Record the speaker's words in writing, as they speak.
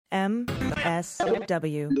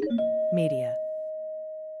MSW Media.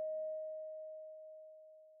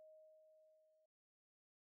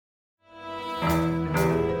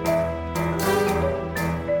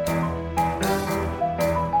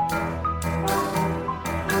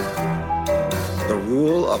 The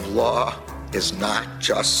rule of law is not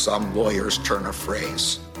just some lawyer's turn of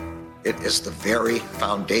phrase. It is the very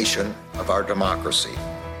foundation of our democracy.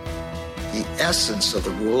 The essence of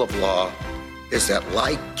the rule of law is that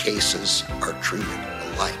like cases are treated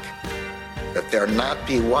alike. That there not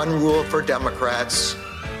be one rule for Democrats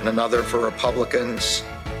and another for Republicans,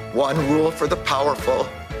 one rule for the powerful,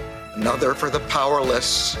 another for the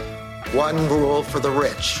powerless, one rule for the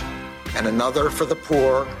rich and another for the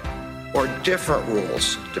poor, or different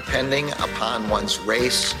rules depending upon one's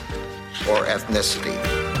race or ethnicity.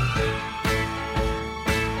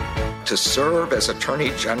 To serve as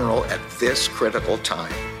Attorney General at this critical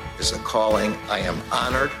time is a calling I am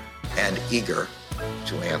honored and eager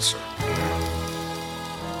to answer.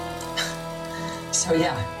 So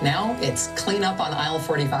now it's cleanup on aisle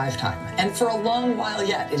 45 time. And for a long while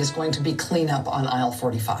yet, it is going to be cleanup on aisle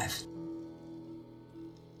 45.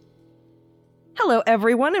 Hello,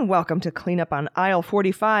 everyone, and welcome to Cleanup on Aisle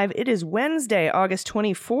 45. It is Wednesday, August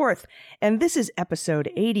 24th, and this is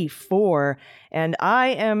episode 84. And I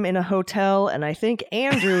am in a hotel, and I think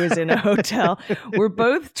Andrew is in a hotel. We're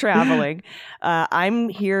both traveling. I'm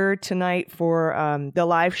here tonight for the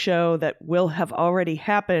live show that will have already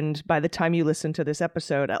happened by the time you listen to this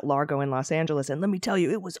episode at Largo in Los Angeles. And let me tell you,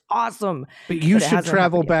 it was awesome. But you should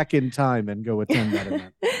travel back in time and go attend that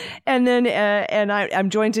event. And then, I'm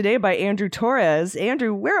joined today by Andrew Torres.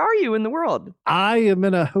 Andrew, where are you in the world? I am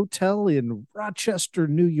in a hotel in Rochester,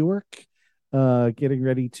 New York, getting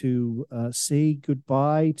ready to say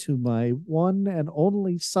goodbye to my one and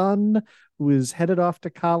only son, who is headed off to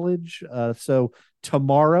college. So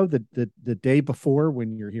tomorrow, the day before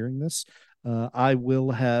when you're hearing this, I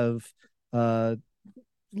will have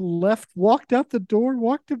walked out the door,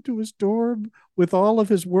 walked him to his dorm with all of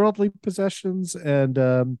his worldly possessions,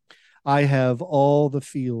 and I have all the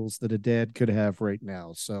feels that a dad could have right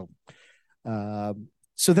now. So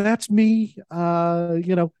that's me.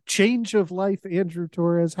 Change of life. Andrew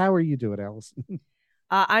Torres, how are you doing, Allison?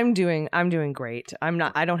 I'm doing great.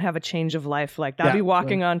 I don't have a change of life like that. I'll be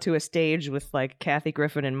walking onto a stage with like Kathy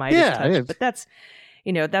Griffin and Midas Touch, but that's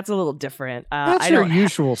a little different. That's your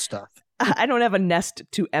usual stuff. I don't have a nest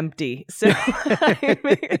to empty, so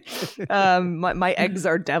my eggs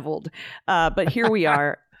are deviled. But here we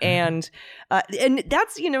are. And that's,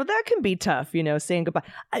 that can be tough, saying goodbye.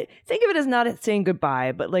 I think of it as not saying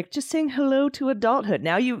goodbye, but like just saying hello to adulthood.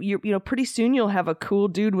 Now you pretty soon you'll have a cool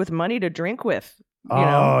dude with money to drink with.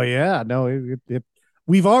 Yeah, no,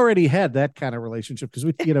 we've already had that kind of relationship because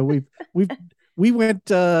we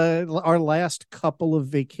went our last couple of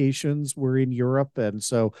vacations were in Europe, and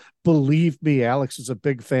so believe me, Alex is a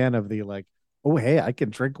big fan of the like, oh hey, I can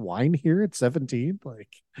drink wine here at 17,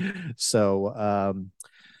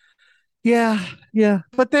 Yeah,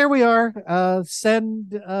 but there we are.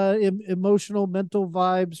 Send emotional, mental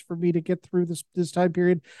vibes for me to get through this time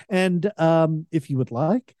period. And if you would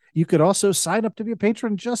like, you could also sign up to be a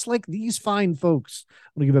patron, just like these fine folks.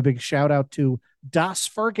 I'm going to give a big shout out to Das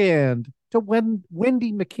Fergand, to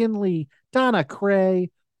Wendy McKinley, Donna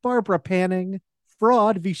Cray, Barbara Panning,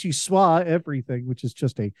 Fraud, Vichy Swa, everything, which is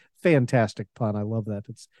just a fantastic pun. I love that.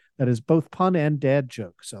 That is both pun and dad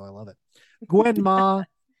joke, so I love it. Gwen Ma.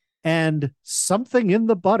 And something in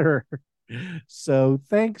the butter. So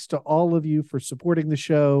thanks to all of you for supporting the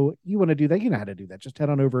show. You want to do that? You know how to do that. Just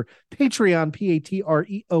head on over Patreon,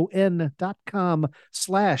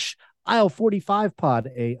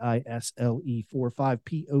 Patreon.com/Aisle45pod,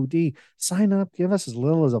 AISLE45POD. Sign up, give us as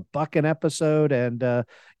little as $1 an episode, and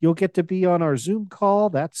you'll get to be on our Zoom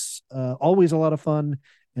call. That's always a lot of fun.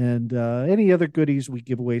 And any other goodies, we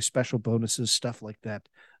give away special bonuses, stuff like that.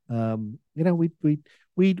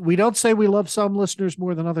 We don't say we love some listeners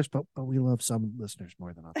more than others, but we love some listeners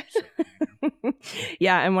more than others.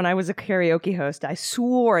 Yeah, and when I was a karaoke host, I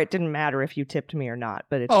swore it didn't matter if you tipped me or not,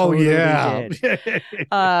 but it totally did.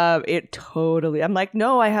 It totally. I'm like,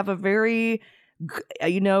 no, I have a very,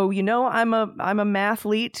 I'm a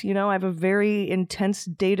mathlete. I have a very intense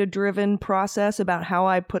data-driven process about how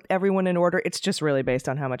I put everyone in order. It's just really based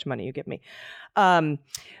on how much money you give me. But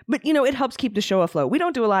it helps keep the show afloat. We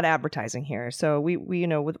don't do a lot of advertising here, so we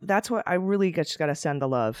that's what I really just got to send the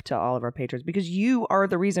love to all of our patrons, because you are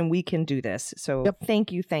the reason we can do this. So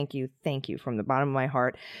Thank you from the bottom of my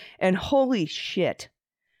heart. And holy shit,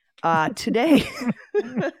 Today,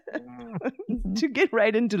 to get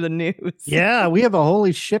right into the news. Yeah, we have a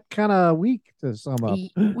holy shit kind of week to sum up.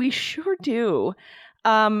 We sure do.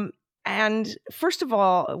 And first of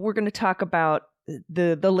all, we're going to talk about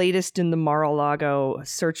the latest in the Mar-a-Lago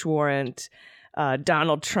search warrant.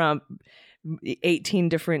 Donald Trump, 18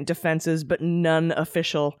 different defenses, but none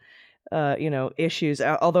official, issues.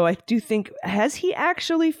 Although I do think, has he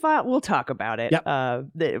actually filed? We'll talk about it. Yep.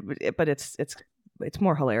 But it's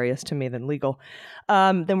more hilarious to me than legal.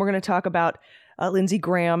 Then we're going to talk about Lindsey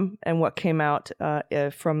Graham and what came out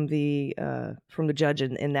from the judge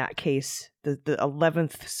in that case, the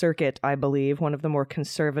 11th Circuit, I believe, one of the more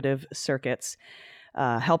conservative circuits,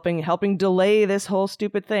 helping delay this whole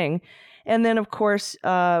stupid thing. And then, of course,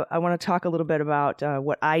 I want to talk a little bit about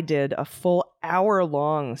what I did, a full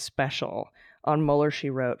hour-long special on Mueller,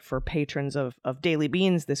 She Wrote for patrons of Daily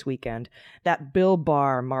Beans this weekend, that Bill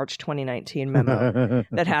Barr March 2019 memo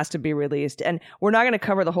that has to be released. And we're not going to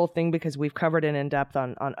cover the whole thing because we've covered it in depth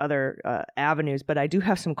on other avenues, but I do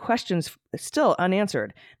have some questions still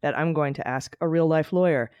unanswered that I'm going to ask a real-life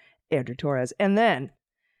lawyer, Andrew Torres. And then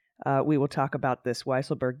we will talk about this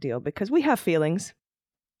Weisselberg deal because we have feelings.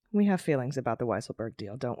 We have feelings about the Weisselberg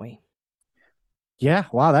deal, don't we? Yeah,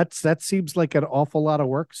 wow, that seems like an awful lot of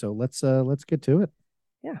work. So let's get to it.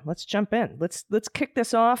 Yeah, let's jump in. Let's kick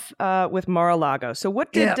this off with Mar-a-Lago. So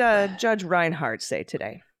what did Judge Reinhart say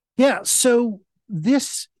today? Yeah, so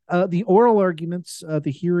this the oral arguments,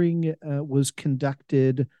 the hearing was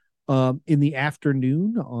conducted in the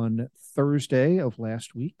afternoon on Thursday of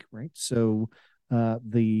last week, right? So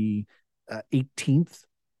the 18th.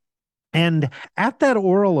 And at that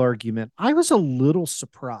oral argument, I was a little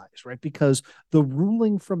surprised, right? Because the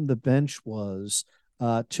ruling from the bench was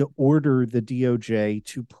to order the DOJ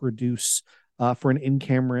to produce for an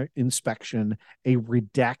in-camera inspection a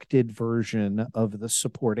redacted version of the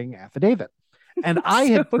supporting affidavit. And I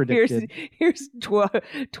had predicted... Here's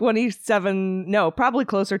 27, no, probably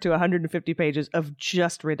closer to 150 pages of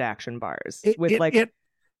just redaction bars with the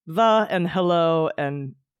and hello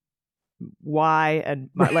and why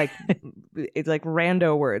and like it's like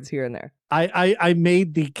rando words here and there. I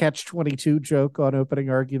made the catch-22 joke on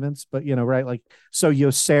opening arguments, but right, like so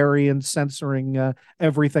Yossarian censoring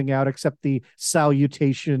everything out except the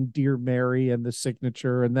salutation, Dear Mary, and the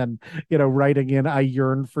signature, and then writing in I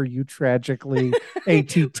yearn for you tragically,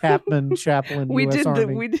 A.T. Tapman, chaplain, U.S.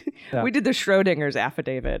 Army. We did the Schrodinger's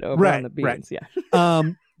affidavit over on the Beans, right. Yeah.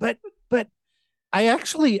 But I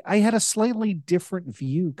had a slightly different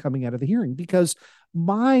view coming out of the hearing because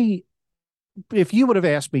if you would have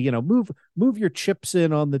asked me, move your chips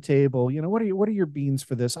in on the table, what are your beans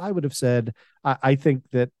for this? I would have said, I think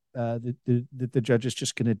that the judge is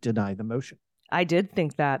just going to deny the motion. I did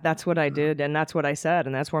think that. That's what I did, and that's what I said,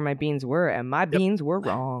 and that's where my beans were, and my beans were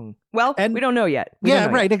wrong. Well, we don't know yet.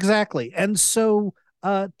 Exactly. And so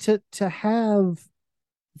to have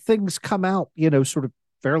things come out, sort of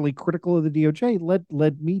fairly critical of the DOJ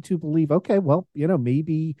led me to believe, okay, well,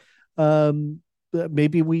 maybe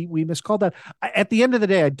we miscalled that. At the end of the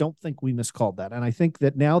day, I don't think we miscalled that. And I think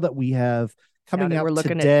that now that we have coming out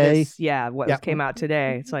today, what came out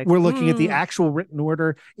today, it's like we're looking at the actual written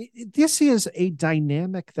order. This is a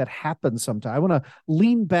dynamic that happens sometimes. I want to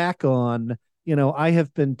lean back on, I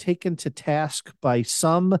have been taken to task by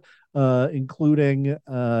some, including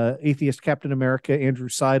atheist Captain America, Andrew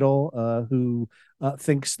Seidel, who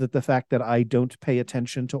thinks that the fact that I don't pay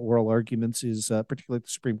attention to oral arguments is, particularly at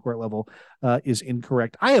the Supreme Court level, is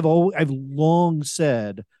incorrect. I've long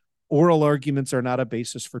said oral arguments are not a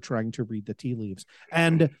basis for trying to read the tea leaves.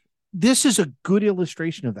 And this is a good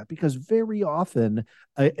illustration of that because very often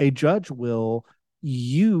a judge will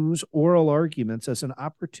use oral arguments as an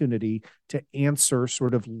opportunity to answer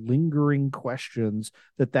sort of lingering questions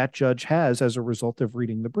that judge has as a result of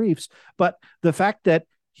reading the briefs. But the fact that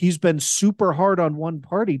he's been super hard on one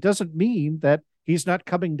party doesn't mean that he's not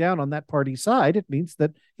coming down on that party's side. It means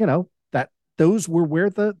that, that those were where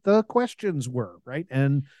the questions were, right?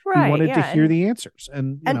 And he wanted to hear the answers.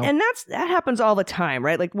 And that happens all the time,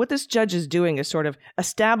 right? Like what this judge is doing is sort of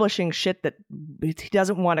establishing shit that he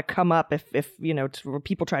doesn't want to come up if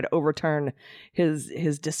people try to overturn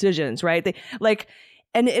his decisions, right?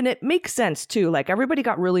 And it makes sense too. Like everybody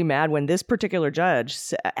got really mad when this particular judge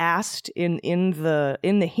asked in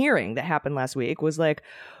the hearing that happened last week was like,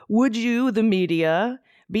 would you, the media,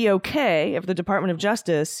 be okay if the Department of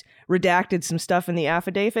Justice redacted some stuff in the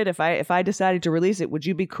affidavit? If I decided to release it, would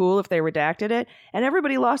you be cool if they redacted it? And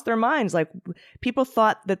everybody lost their minds. Like people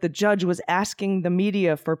thought that the judge was asking the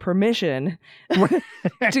media for permission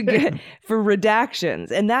to get for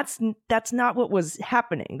redactions. And that's not what was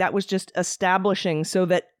happening. That was just establishing so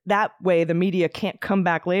that that way the media can't come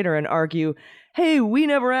back later and argue, hey, we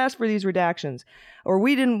never asked for these redactions, or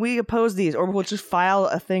we opposed these, or we'll just file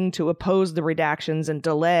a thing to oppose the redactions and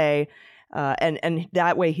delay. And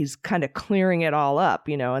that way he's kind of clearing it all up,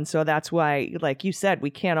 and so that's why, like you said, we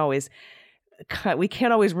can't always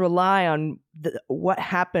rely on what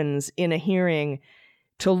happens in a hearing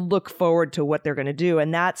to look forward to what they're going to do.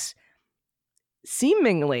 And that's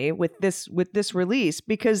seemingly with this release,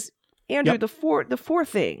 because Andrew, the four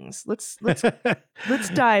things, let's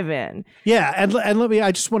dive in. Yeah. And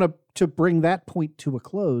I just want to bring that point to a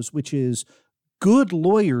close, which is, good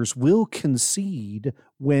lawyers will concede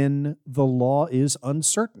when the law is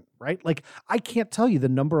uncertain, right? Like, I can't tell you the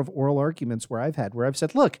number of oral arguments where I've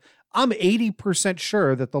said, look, I'm 80%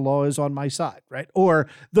 sure that the law is on my side, right? Or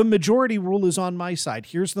the majority rule is on my side.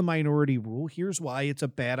 Here's the minority rule. Here's why it's a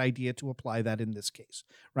bad idea to apply that in this case,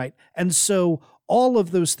 right? And so all of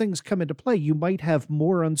those things come into play. You might have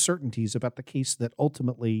more uncertainties about the case that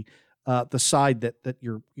ultimately the side that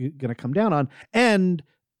you're going to come down on. And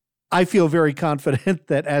I feel very confident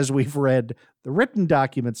that as we've read the written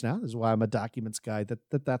documents now, this is why I'm a documents guy,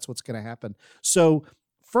 that's what's going to happen. So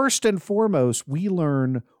first and foremost, we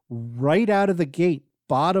learn right out of the gate,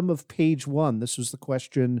 bottom of page 1, this was the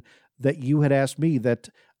question that you had asked me, that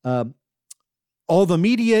all the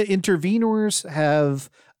media interveners have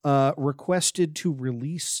requested to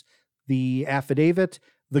release the affidavit.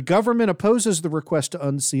 The government opposes the request to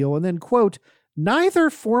unseal, and then, quote, neither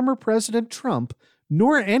former President Trump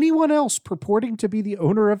nor anyone else purporting to be the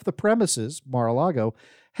owner of the premises, Mar-a-Lago,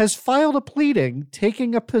 has filed a pleading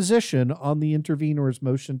taking a position on the intervener's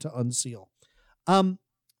motion to unseal. I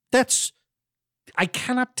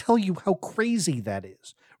cannot tell you how crazy that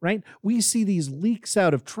is, right? We see these leaks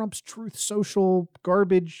out of Trump's Truth Social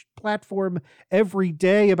garbage platform every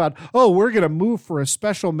day about, oh, we're going to move for a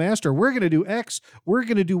special master. We're going to do X. We're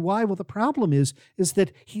going to do Y. Well, the problem is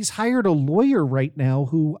that he's hired a lawyer right now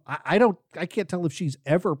who I can't tell if she's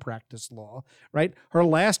ever practiced law, right? Her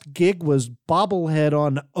last gig was bobblehead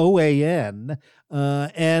on OAN.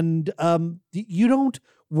 You don't,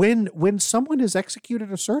 when someone has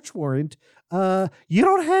executed a search warrant, you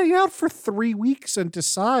don't hang out for 3 weeks and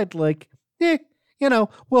decide like,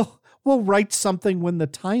 we'll write something when the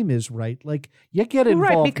time is right. Like, you get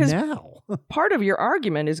involved now. Part of your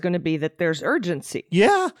argument is going to be that there's urgency.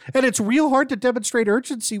 Yeah. And it's real hard to demonstrate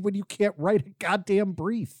urgency when you can't write a goddamn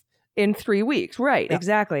brief. In 3 weeks. Right. Yeah.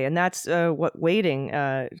 Exactly. And that's what waiting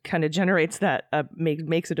kind of generates that,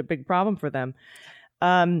 makes it a big problem for them.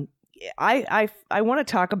 I want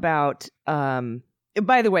to talk about,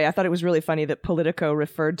 by the way, I thought it was really funny that Politico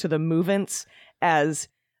referred to the movements as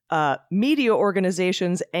media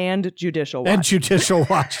organizations and Judicial Watch. And Judicial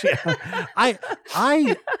Watch, yeah.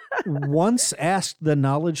 I once asked the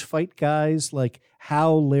Knowledge Fight guys, like,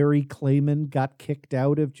 how Larry Klayman got kicked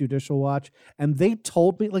out of Judicial Watch. And they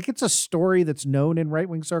told me, like, it's a story that's known in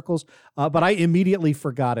right-wing circles, but I immediately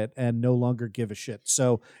forgot it and no longer give a shit.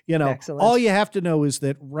 So, Excellent. All you have to know is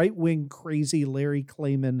that right-wing crazy Larry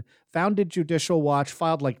Klayman founded Judicial Watch,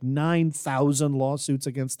 filed like 9,000 lawsuits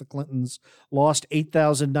against the Clintons, lost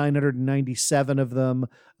 8,997 of them,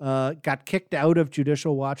 got kicked out of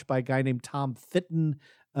Judicial Watch by a guy named Tom Fitton,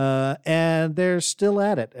 and they're still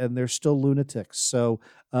at it, and they're still lunatics. So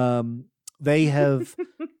they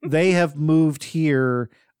have moved here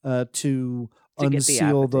to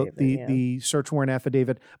unseal the search warrant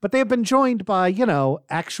affidavit, but they have been joined by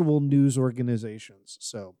actual news organizations.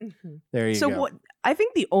 So there you go. So I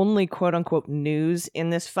think the only quote unquote news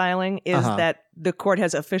in this filing is that the court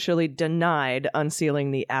has officially denied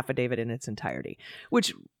unsealing the affidavit in its entirety,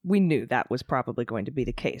 which we knew that was probably going to be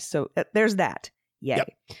the case. So there's that. Yay. Yep.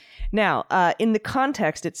 Now, in the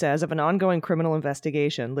context, it says, of an ongoing criminal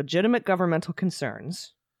investigation, legitimate governmental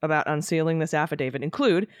concerns about unsealing this affidavit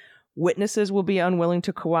include witnesses will be unwilling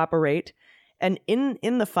to cooperate. And in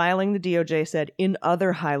the filing, the DOJ said, in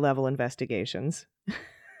other high-level investigations,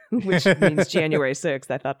 which means January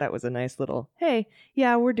 6th. I thought that was a nice little, hey,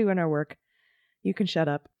 yeah, we're doing our work. You can shut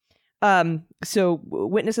up. So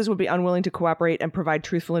witnesses would be unwilling to cooperate and provide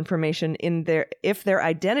truthful information if their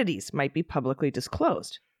identities might be publicly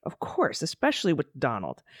disclosed. Of course, especially with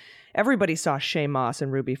Donald. Everybody saw Shay Moss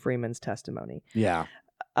and Ruby Freeman's testimony. Yeah.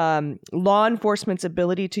 Law enforcement's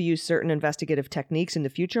ability to use certain investigative techniques in the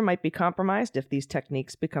future might be compromised if these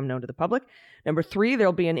techniques become known to the public. Number 3,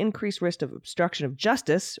 there'll be an increased risk of obstruction of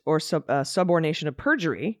justice or subornation of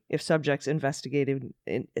perjury if subjects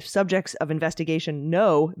of investigation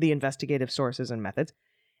know the investigative sources and methods.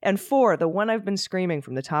 And 4, the one I've been screaming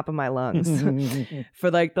from the top of my lungs for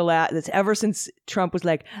like it's ever since Trump was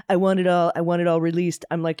like, I want it all released.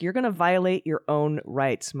 I'm like, you're going to violate your own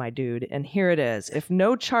rights, my dude. And here it is. If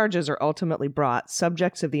no charges are ultimately brought,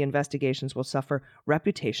 subjects of the investigations will suffer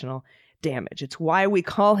reputational damage. It's why we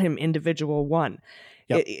call him Individual 1.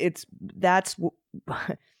 Yep.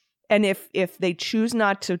 And if they choose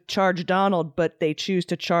not to charge Donald, but they choose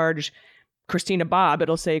to charge Christina Bobb,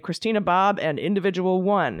 it'll say Christina Bobb and Individual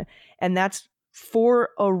 1. And that's for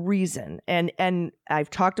a reason. And I've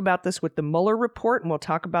talked about this with the Mueller report, and we'll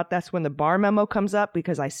talk about this when the Barr memo comes up,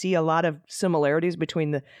 because I see a lot of similarities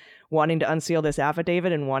between the wanting to unseal this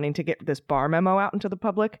affidavit and wanting to get this Barr memo out into the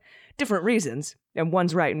public. Different reasons, and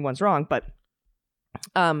one's right and one's wrong. But,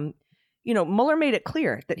 Mueller made it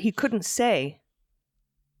clear that he couldn't say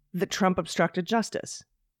that Trump obstructed justice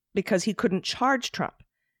because he couldn't charge Trump.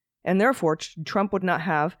 And therefore, Trump would not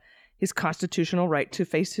have his constitutional right to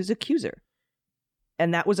face his accuser.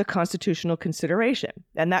 And that was a constitutional consideration.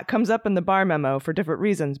 And that comes up in the Barr memo for different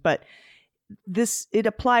reasons. But it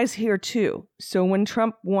applies here too. So when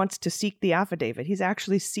Trump wants to seek the affidavit, he's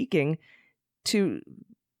actually seeking to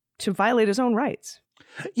violate his own rights.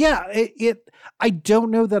 Yeah, I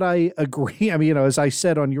don't know that I agree. I mean, as I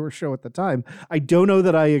said on your show at the time, I don't know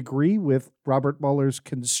that I agree with Robert Mueller's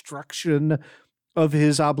construction of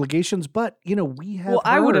his obligations, but we have. Well,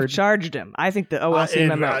 I would have charged him. I think the OLC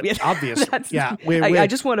memo, obviously, yeah. I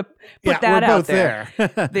just want to put that out there.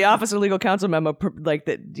 there. The Office of Legal Counsel memo, like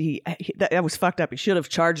that was fucked up. He should have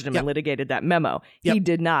charged him and litigated that memo. He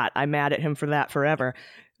did not. I'm mad at him for that forever.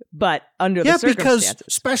 But under the circumstances,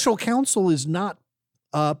 because special counsel is not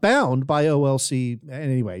bound by OLC.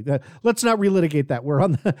 Anyway, let's not relitigate that. We're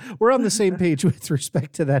on the same page with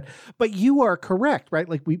respect to that. But you are correct, right?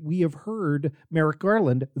 Like we have heard Merrick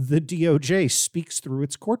Garland, the DOJ speaks through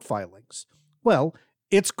its court filings. Well,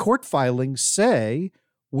 its court filings say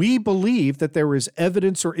we believe that there is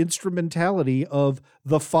evidence or instrumentality of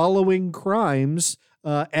the following crimes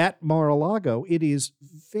at Mar-a-Lago. It is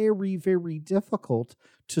very, very difficult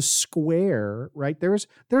to square, right? There's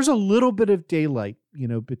a little bit of daylight,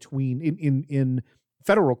 between in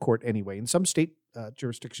federal court anyway. In some state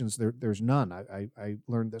jurisdictions, there's none. I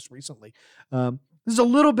learned this recently. There's a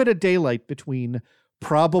little bit of daylight between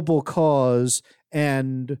probable cause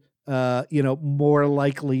and more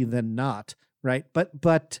likely than not, right?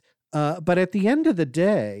 But at the end of the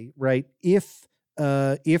day, right? If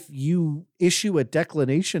you issue a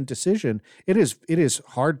declination decision, it is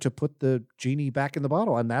hard to put the genie back in the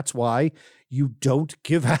bottle. And that's why you don't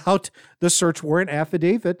give out the search warrant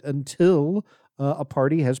affidavit until a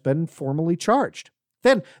party has been formally charged.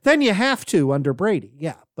 Then you have to under Brady.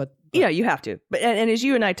 Yeah. But yeah, you have to. But and as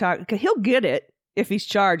you and I talk, he'll get it. If he's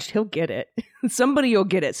charged, he'll get it. Somebody will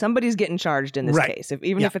get it. Somebody's getting charged in this case,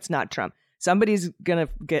 even if it's not Trump. Somebody's going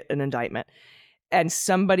to get an indictment. And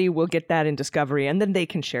somebody will get that in discovery, and then they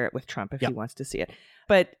can share it with Trump if he wants to see it.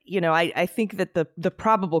 But, I think that the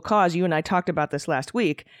probable cause, you and I talked about this last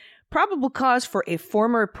week, probable cause for a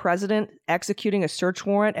former president executing a search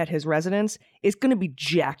warrant at his residence is going to be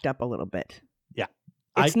jacked up a little bit. Yeah.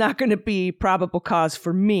 It's not going to be probable cause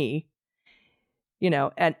for me,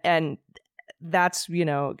 and that's,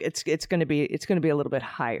 it's going to be a little bit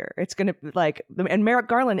higher. It's going to and Merrick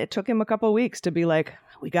Garland, it took him a couple of weeks to be like,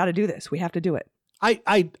 we got to do this. We have to do it.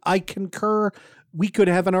 I concur. We could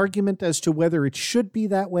have an argument as to whether it should be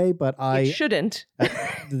that way, but it shouldn't.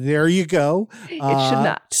 There you go. It should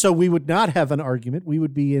not. So we would not have an argument. We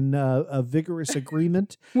would be in a vigorous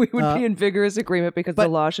agreement. We would be in vigorous agreement because the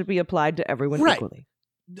law should be applied to everyone equally.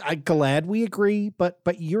 I'm glad we agree, but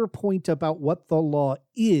your point about what the law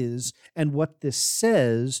is and what this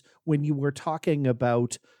says when you were talking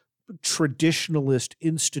about traditionalist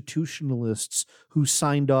institutionalists who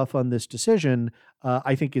signed off on this decision,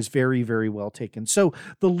 I think is very, very well taken. So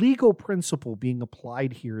the legal principle being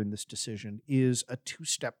applied here in this decision is a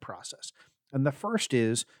two-step process. And the first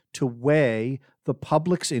is to weigh the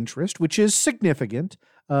public's interest, which is significant,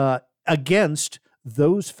 against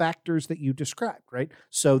those factors that you described, right?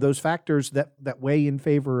 So those factors that weigh in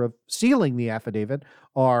favor of sealing the affidavit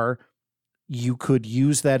are: you could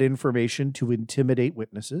use that information to intimidate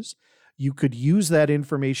witnesses. You could use that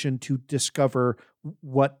information to discover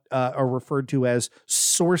what are referred to as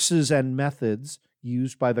sources and methods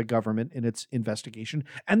used by the government in its investigation.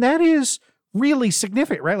 And that is really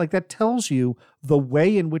significant, right? Like that tells you the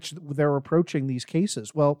way in which they're approaching these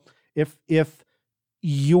cases. Well, if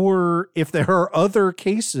there are other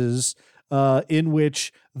cases in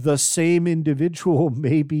which the same individual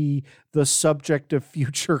may be the subject of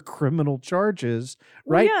future criminal charges,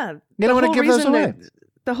 right? Well, yeah, you don't want to give those away.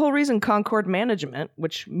 the whole reason Concord Management,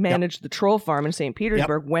 which managed the troll farm in St.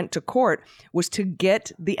 Petersburg, went to court was to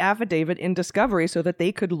get the affidavit in discovery so that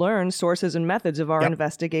they could learn sources and methods of our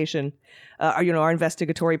investigation, our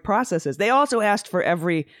investigatory processes. They also asked for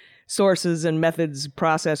every sources and methods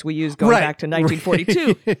process we use going back to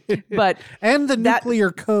 1942. But and the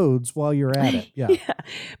nuclear codes while you're at it. Yeah.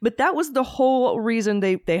 But that was the whole reason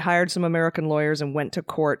they hired some American lawyers and went to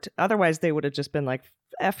court. Otherwise, they would have just been like,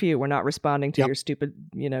 F you, we're not responding to your stupid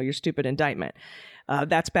indictment.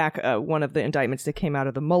 That's back one of the indictments that came out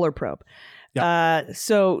of the Mueller probe.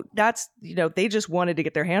 So that's, they just wanted to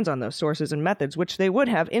get their hands on those sources and methods, which they would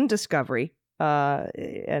have in discovery.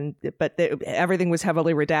 Everything was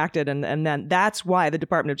heavily redacted, and then that's why the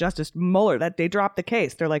Department of Justice, Mueller, that they dropped the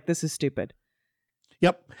case. They're like, this is stupid.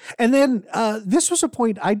 Yep. And then this was a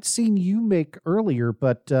point I'd seen you make earlier,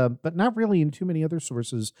 but not really in too many other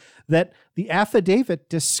sources, that the affidavit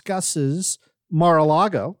discusses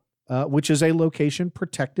Mar-a-Lago, which is a location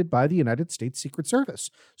protected by the United States Secret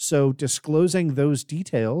Service. So disclosing those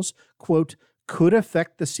details, quote, could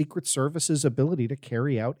affect the Secret Service's ability to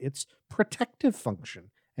carry out its protective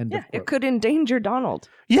function. It could endanger Donald.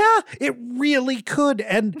 Yeah, it really could.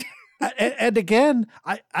 And and again,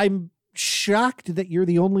 I'm shocked that you're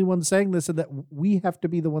the only one saying this and that we have to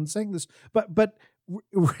be the one saying this. But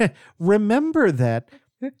remember that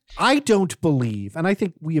I don't believe, and I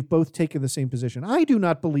think we have both taken the same position, I do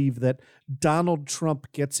not believe that Donald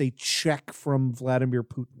Trump gets a check from Vladimir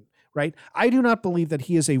Putin. Right? I do not believe that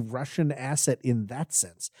he is a Russian asset in that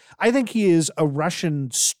sense. I think he is a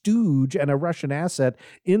Russian stooge and a Russian asset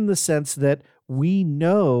in the sense that we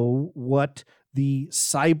know what the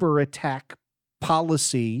cyber attack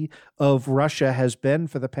policy of Russia has been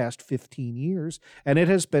for the past 15 years, and it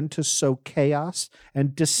has been to sow chaos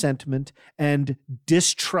and dissentiment and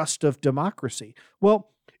distrust of democracy. Well,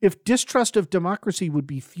 if distrust of democracy would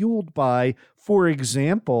be fueled by, for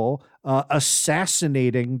example,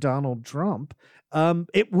 assassinating Donald Trump,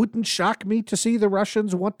 it wouldn't shock me to see the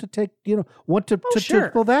Russians want to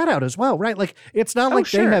pull that out as well, right? Like, it's not like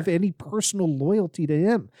they have any personal loyalty to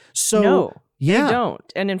him. So no, they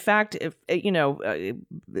don't. And in fact, if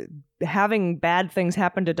having bad things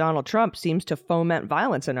happen to Donald Trump seems to foment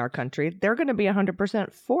violence in our country, they're going to be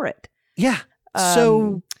 100% for it. Yeah.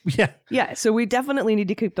 So we definitely need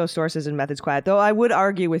to keep those sources and methods quiet, though I would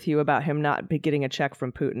argue with you about him not getting a check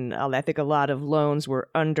from Putin. I think a lot of loans were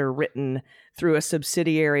underwritten through a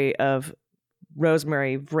subsidiary of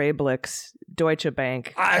Rosemary Vrablich's Deutsche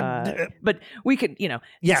Bank. But we could,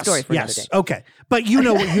 story for another day. Okay. But you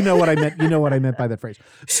know what I meant. You know what I meant by that phrase.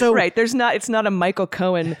 So right. It's not a Michael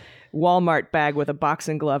Cohen Walmart bag with a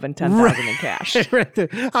boxing glove and $10,000 in cash.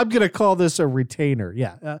 I'm going to call this a retainer.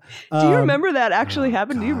 Yeah. Do you remember that actually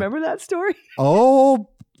happened? God. Do you remember that story? Oh,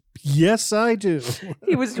 yes, I do.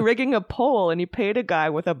 He was rigging a pole and he paid a guy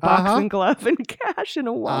with a boxing glove and cash in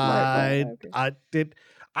a Walmart bag.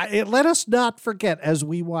 Let us not forget, as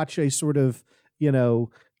we watch a sort of,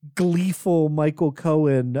 gleeful Michael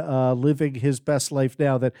Cohen living his best life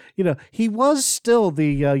now, that he was still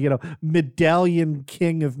the medallion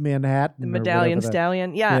king of Manhattan, the medallion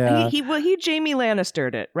stallion. He Jamie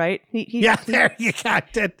Lannistered it, right? There you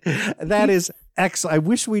got it. That is excellent. I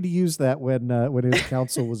wish we'd used that when his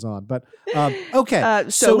counsel was on. But okay,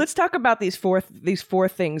 so let's talk about these four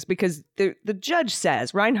things, because the judge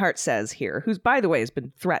says, Reinhart says here, who's by the way has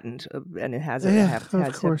been threatened and has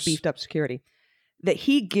beefed up security, that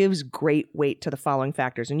he gives great weight to the following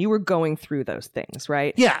factors. And you were going through those things,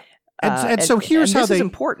 right? Yeah. And so here's how this is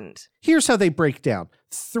important. Here's how they break down.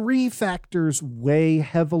 3 factors weigh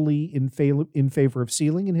heavily in favor of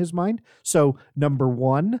sealing in his mind. So number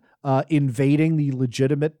 1, invading the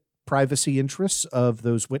legitimate privacy interests of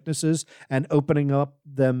those witnesses and opening up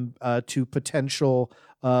them to potential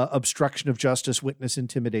obstruction of justice, witness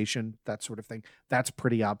intimidation, that sort of thing. That's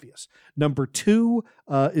pretty obvious. Number 2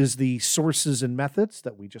 is the sources and methods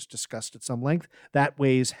that we just discussed at some length. That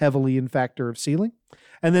weighs heavily in factor of sealing.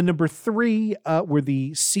 And then number 3 were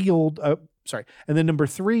the sealed. And then number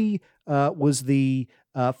 3 was the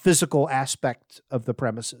physical aspect of the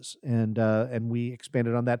premises, and we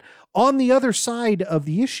expanded on that. On the other side of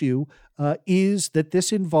the issue is that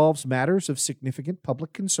this involves matters of significant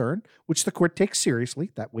public concern, which the court takes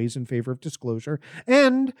seriously. That weighs in favor of disclosure,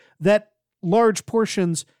 and that large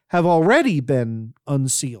portions have already been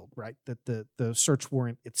unsealed, right? That the search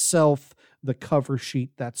warrant itself, the cover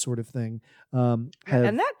sheet, that sort of thing. And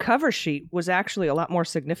that cover sheet was actually a lot more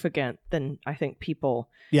significant than I think people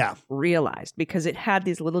realized, because it had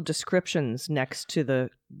these little descriptions next to the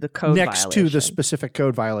code next violation. To the specific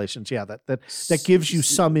code violations. Yeah, that gives you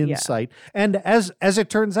some insight. And as it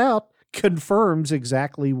turns out, confirms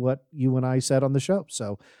exactly what you and I said on the show.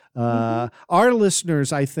 So our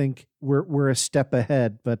listeners, I think, were a step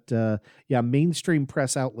ahead. But mainstream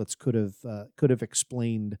press outlets could have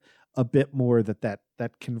explained a bit more that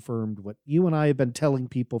confirmed what you and I have been telling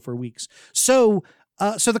people for weeks. So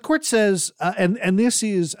the court says, and this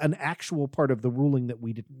is an actual part of the ruling that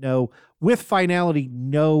we didn't know with finality.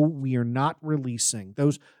 No, we are not releasing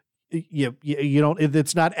those. You don't.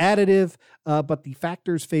 It's not additive, but the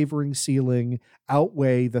factors favoring sealing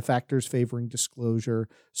outweigh the factors favoring disclosure.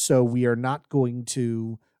 So we are not going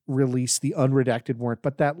to release the unredacted warrant.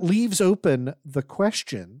 But that leaves open the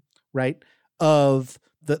question, right, of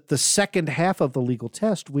the second half of the legal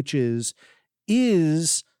test, which is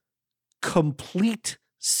complete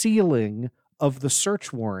sealing of the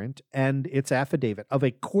search warrant and its affidavit of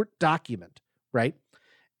a court document, right?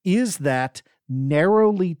 Is that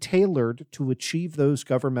narrowly tailored to achieve those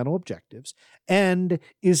governmental objectives? And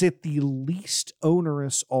is it the least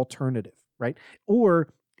onerous alternative, right? Or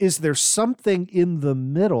is there something in the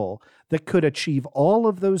middle that could achieve all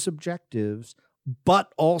of those objectives,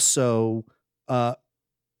 but also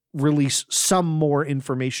release some more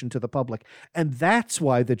information to the public? And that's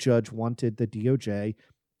why the judge wanted the DOJ,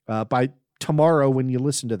 by tomorrow when you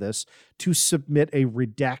listen to this, to submit a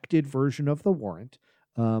redacted version of the warrant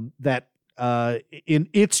that in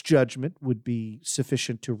its judgment would be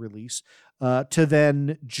sufficient to release, to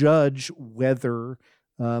then judge whether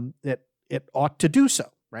it ought to do so,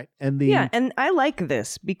 right? And and I like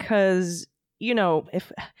this because,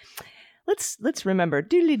 if let's remember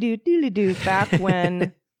doodly-doo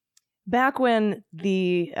back when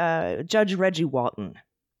the Judge Reggie Walton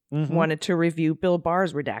wanted to review Bill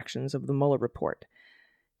Barr's redactions of the Mueller report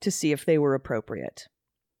to see if they were appropriate.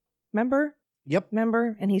 Remember? Yep.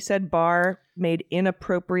 Remember? And he said Barr made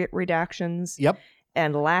inappropriate redactions. Yep.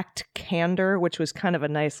 And lacked candor, which was kind of a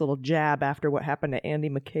nice little jab after what happened to Andy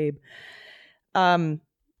McCabe.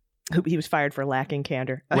 He was fired for lacking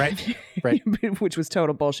candor. Right. Which was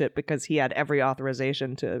total bullshit because he had every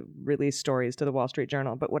authorization to release stories to the Wall Street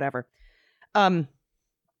Journal, but whatever.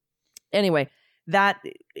 Anyway, that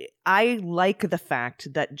I like the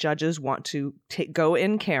fact that judges want to go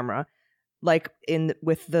in camera, like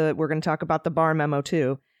we're going to talk about the Barr memo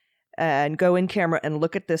too, and go in camera and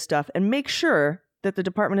look at this stuff and make sure that the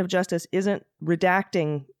Department of Justice isn't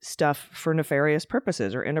redacting stuff for nefarious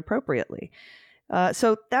purposes or inappropriately.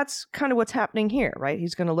 So that's kind of what's happening here, right?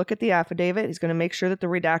 He's going to look at the affidavit. He's going to make sure that the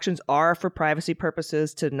redactions are for privacy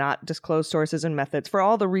purposes, to not disclose sources and methods, for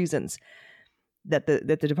all the reasons that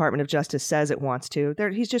the Department of Justice says it wants to.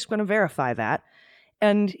 He's just going to verify that.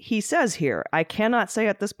 And he says here, I cannot say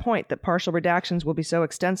at this point that partial redactions will be so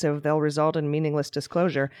extensive they'll result in meaningless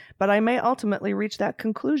disclosure, but I may ultimately reach that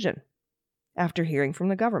conclusion after hearing from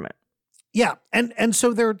the government. Yeah, and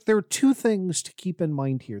so there are two things to keep in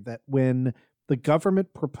mind here, that when the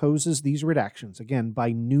government proposes these redactions, again,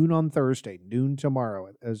 by noon on Thursday, noon tomorrow,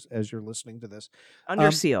 as you're listening to this. Under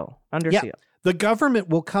seal. The government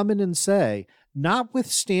will come in and say,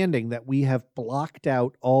 notwithstanding that we have blocked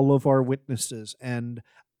out all of our witnesses and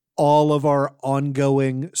all of our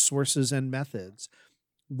ongoing sources and methods,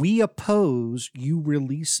 we oppose you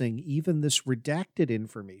releasing even this redacted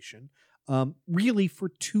information, really for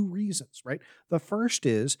two reasons, right? The first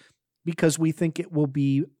is because we think it will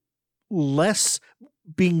be less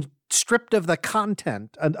being stripped of the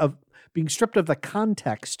content of being stripped of the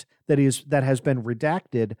context that has been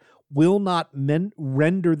redacted will not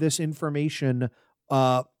render this information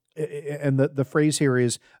and the phrase here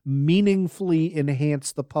is meaningfully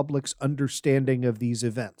enhance the public's understanding of these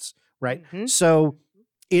events, right? Mm-hmm. So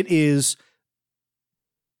it is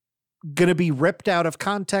going to be ripped out of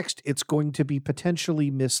context. It's going to be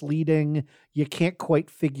potentially misleading. You can't quite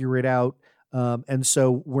figure it out. And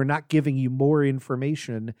so we're not giving you more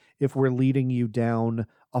information if we're leading you down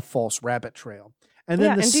a false rabbit trail. And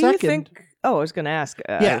then I was going to ask,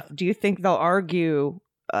 do you think they'll argue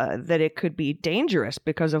that it could be dangerous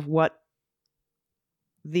because of what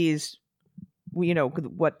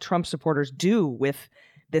what Trump supporters do with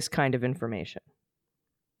this kind of information?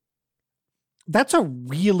 That's a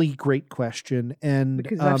really great question, and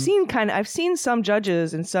because I've seen some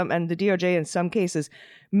judges and the DOJ in some cases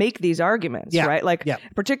make these arguments, right? Like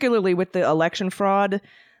particularly with the election fraud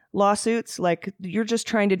lawsuits, like you're just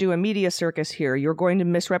trying to do a media circus here. You're going to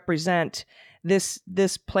misrepresent this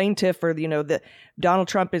plaintiff, or that Donald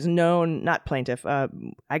Trump is known, not plaintiff.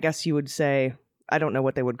 I guess you would say, I don't know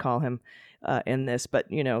what they would call him in this, but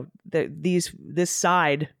this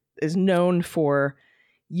side is known for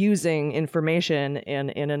using information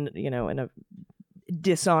in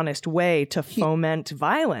dishonest way to foment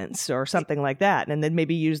violence or something like that. And then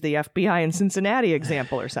maybe use the FBI in Cincinnati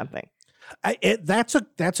example or something. That's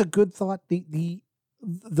a good thought.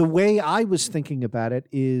 The way I was thinking about it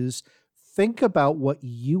is think about what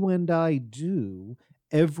you and I do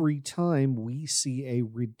every time we see a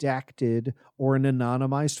redacted or an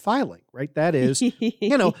anonymized filing, right? That is,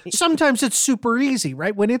 sometimes it's super easy,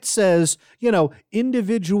 right? When it says,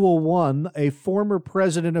 individual one, a former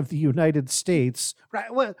president of the United States,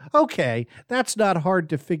 right? Well, okay, that's not hard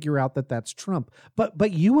to figure out that that's Trump.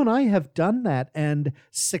 But you and I have done that and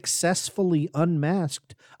successfully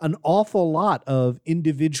unmasked an awful lot of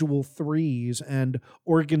individual threes and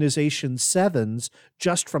organization sevens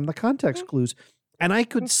just from the context clues. And I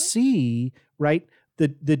could see, right, the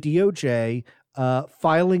DOJ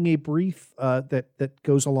filing a brief that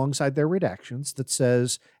goes alongside their redactions that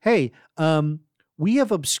says, hey, we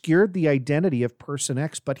have obscured the identity of person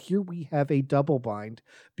X, but here we have a double bind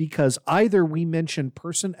because either we mention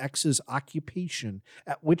person X's occupation,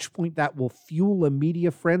 at which point that will fuel a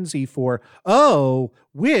media frenzy for,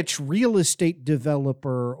 which real estate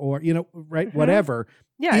developer or, right, whatever.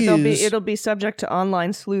 Yeah, it'll be subject to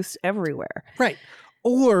online sleuths everywhere. Right.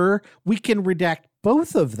 Or we can redact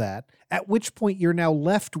both of that, at which point you're now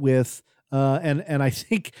left with and I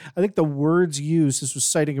think the words used, this was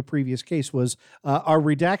citing a previous case, was our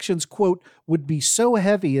redactions, quote, would be so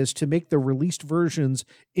heavy as to make the released versions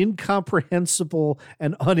incomprehensible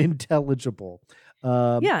and unintelligible.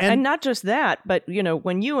 And not just that, but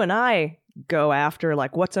when you and I go after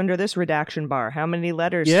like what's under this redaction bar, how many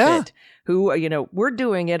letters fit, who we're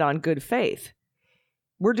doing it on good faith.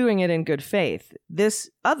 We're doing it in good faith. This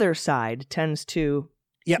other side tends to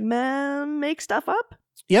make stuff up.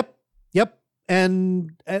 Yep.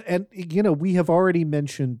 And we have already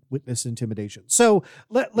mentioned witness intimidation. So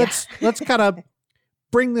let's kind of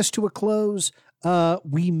bring this to a close.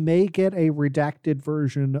 We may get a redacted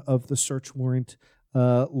version of the search warrant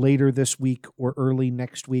later this week or early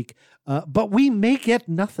next week, but we may get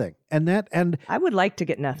nothing. And I would like to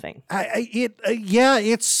get nothing. I'm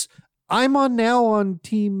on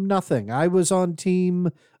team nothing. I was on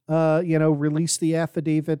team, release the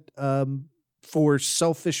affidavit for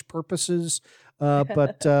selfish purposes,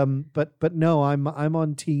 but no, I'm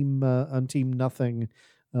on team nothing,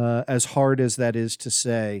 as hard as that is to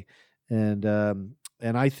say, and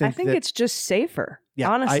I think it's just safer.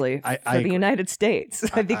 Honestly, for the United States,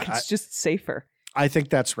 I think it's just safer. I think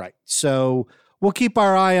that's right. So we'll keep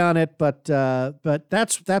our eye on it, but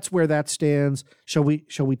that's where that stands. Shall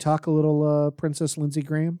we talk a little Princess Lindsey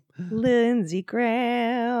Graham? Lindsey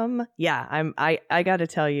Graham. Yeah, I got to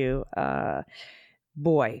tell you,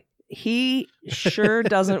 boy, he sure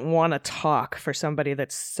doesn't want to talk for somebody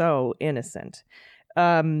that's so innocent.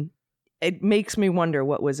 It makes me wonder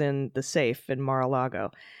what was in the safe in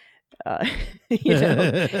Mar-a-Lago.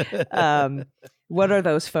 What are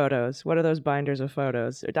those photos? What are those binders of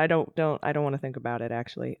photos? I don't want to think about it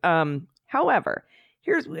actually. However,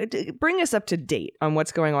 bring us up to date on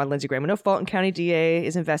what's going on, Lindsey Graham. I know Fulton County DA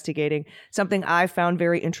is investigating. Something I found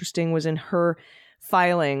very interesting was in her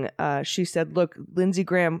filing. She said, look, Lindsey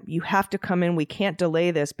Graham, you have to come in. We can't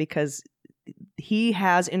delay this because he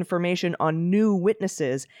has information on new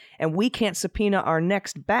witnesses and we can't subpoena our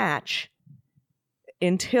next batch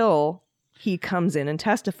until he comes in and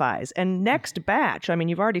testifies. And next batch, I mean,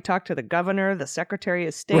 you've already talked to the governor, the secretary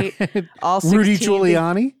of state, all 16,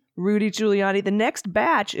 Rudy Giuliani. The next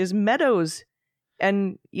batch is Meadows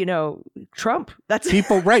and, Trump. That's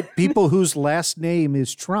people, right? People whose last name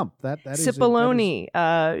is Trump. That is Cipollone,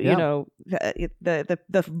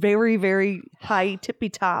 the very, very high tippy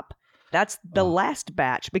top. That's the last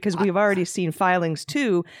batch because we've already seen filings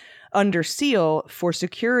too under seal for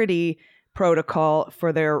security protocol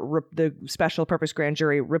for the special purpose grand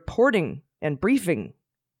jury reporting and briefing,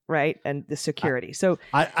 right? And the security. So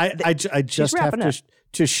I just have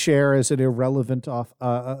to share as an irrelevant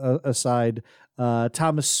aside.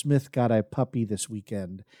 Thomas Smith got a puppy this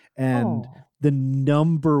weekend, and the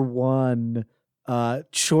number one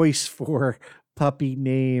choice for puppy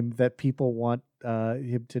name that people want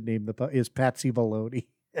him to name the puppy is Patsy Baloney.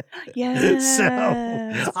 Yeah.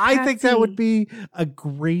 So I think that would be a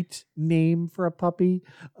great name for a puppy.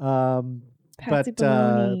 But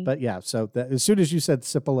yeah, so as soon as you said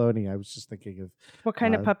Cipollone, I was just thinking of what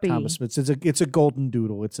kind of puppy? Thomas Smith. It's a golden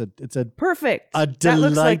doodle. It's a perfect. A that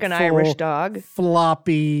looks like an Irish dog.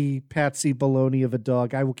 Floppy Patsy Baloney of a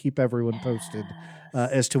dog. I will keep everyone posted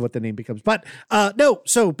as to what the name becomes. But no.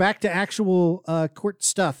 So back to actual court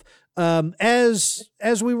stuff. As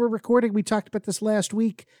we were recording, we talked about this last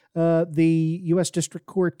week. the U.S. District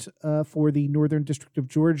Court for the Northern District of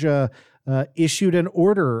Georgia issued an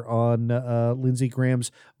order on Lindsey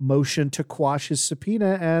Graham's motion to quash his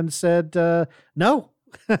subpoena and said, no.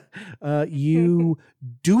 You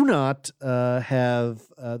do not have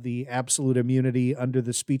the absolute immunity under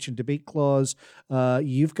the speech and debate clause.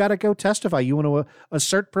 You've got to go testify. You want to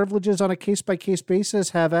assert privileges on a case-by-case basis,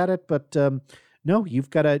 have at it. But no, you've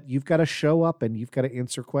got to show up and you've got to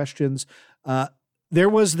answer questions. There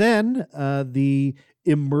was then the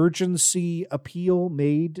emergency appeal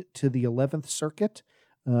made to the 11th Circuit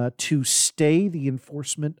to stay the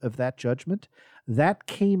enforcement of that judgment. That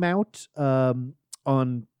came out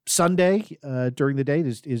on Sunday during the day.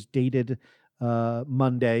 Is dated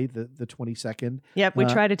Monday, the 22nd. Yep, we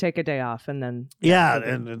try to take a day off and then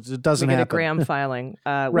and it doesn't happen. A Graham filing,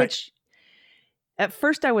 which at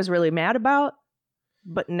first I was really mad about,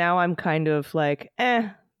 but now I'm kind of like,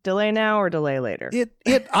 delay now or delay later.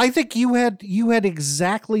 I think you had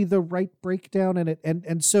exactly the right breakdown in it,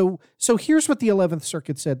 and so here's what the 11th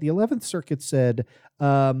Circuit said. The 11th Circuit said,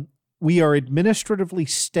 we are administratively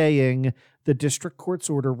staying the district court's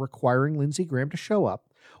order requiring Lindsey Graham to show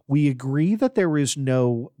up. We agree that there is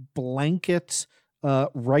no blanket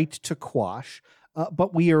right to quash,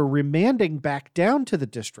 but we are remanding back down to the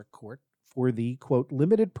district court for the, quote,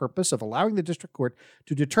 limited purpose of allowing the district court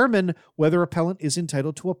to determine whether appellant is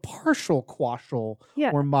entitled to a partial quashal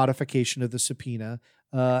or modification of the subpoena.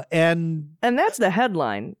 And that's the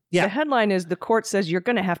headline. Yeah. The headline is the court says you're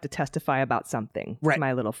going to have to testify about something,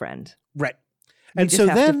 my little friend. Right. And so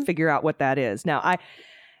then to figure out what that is. Now, I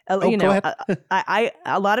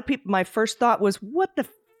a lot of people, my first thought was,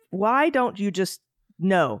 why don't you just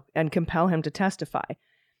know and compel him to testify?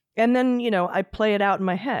 And then, I play it out in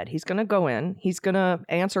my head. He's going to go in, he's going to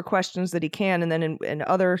answer questions that he can. And then in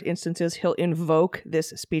other instances, he'll invoke this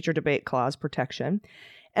speech or debate clause protection.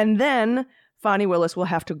 And then Fani Willis will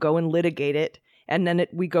have to go and litigate it. And then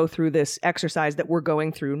we go through this exercise that we're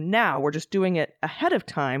going through now. We're just doing it ahead of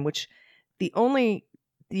time, which the only,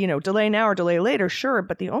 delay now or delay later, sure.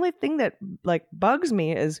 But the only thing that bugs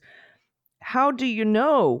me is, how do you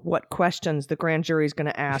know what questions the grand jury is going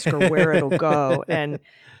to ask or where it'll go? And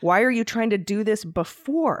why are you trying to do this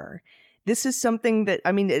before? This is something that,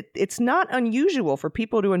 it's not unusual for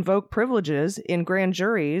people to invoke privileges in grand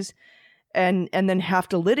juries and then have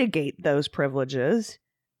to litigate those privileges.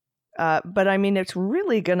 But it's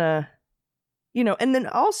really going to, and then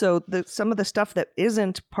also some of the stuff that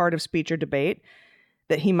isn't part of speech or debate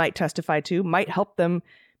that he might testify to might help them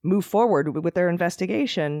move forward with their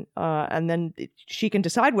investigation. And then she can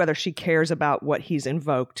decide whether she cares about what he's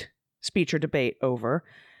invoked speech or debate over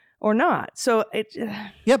or not. So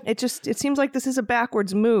it seems like this is a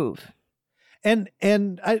backwards move. And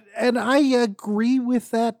I agree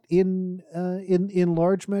with that in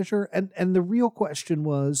large measure. And the real question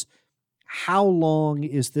was, how long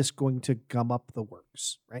is this going to gum up the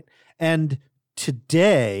works, right? And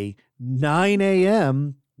today, 9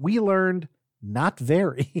 a.m., we learned not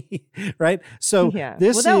very, right? So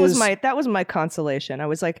that was my consolation. I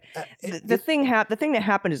was like, the thing that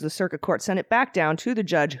happened is the circuit court sent it back down to the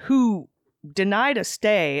judge who denied a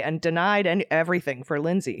stay and denied everything for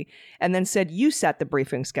Lindsey, and then said, you set the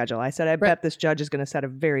briefing schedule. I said, I bet this judge is going to set a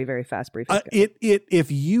very, very fast briefing schedule.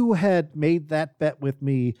 If you had made that bet with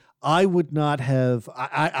me, I would not have,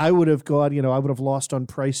 I would have gone, I would have lost on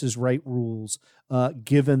Price is Right rules,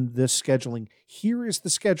 given this scheduling. Here is the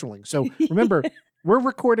scheduling. So remember, we're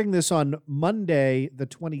recording this on Monday, the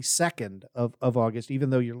 22nd of August, even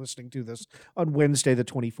though you're listening to this on Wednesday, the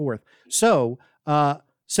 24th. So,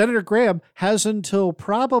 Senator Graham has until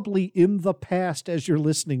probably in the past, as you're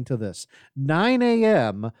listening to this, 9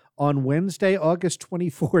 a.m. on Wednesday, August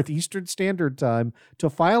 24th, Eastern Standard Time, to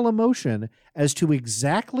file a motion as to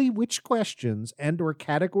exactly which questions and or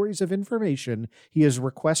categories of information he is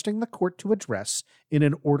requesting the court to address in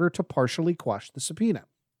an order to partially quash the subpoena.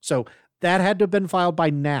 So that had to have been filed by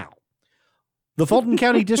now. The Fulton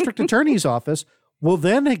County District Attorney's Office will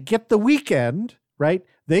then get the weekend, right?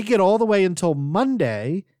 They get all the way until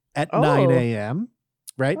Monday at 9 a.m.,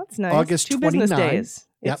 right? That's nice. August 29th. Business days.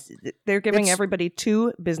 Yep. They're giving everybody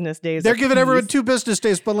 2 business days. They're giving everyone 2 business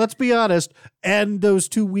days, but let's be honest, and those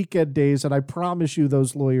 2 weekend days, and I promise you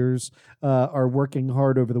those lawyers are working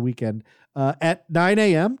hard over the weekend, at 9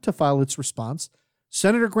 a.m. to file its response.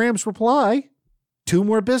 Senator Graham's reply, 2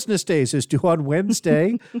 more business days, is due on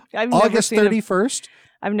Wednesday, August 31st.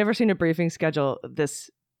 I've never seen a briefing schedule this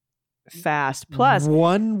fast. Plus,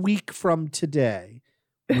 1 week from today,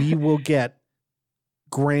 we will get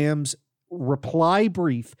Graham's reply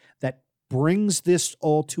brief that brings this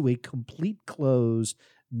all to a complete close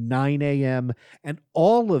 9 a.m. And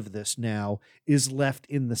all of this now is left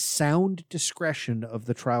in the sound discretion of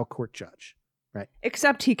the trial court judge, right?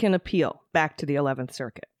 Except he can appeal back to the 11th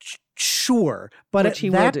Circuit. Sure. But Which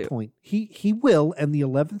at that point, he will, and the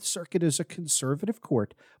 11th Circuit is a conservative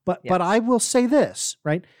court. But I will say this,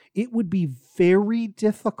 right? It would be very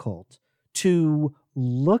difficult to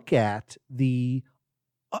look at the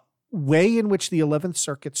way in which the 11th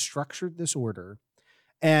Circuit structured this order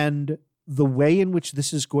and the way in which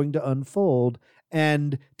this is going to unfold,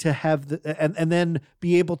 and to have and then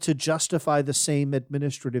be able to justify the same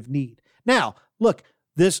administrative need. Now, look,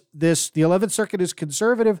 the 11th Circuit is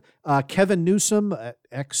conservative. Kevin Newsom,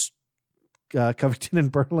 ex Covington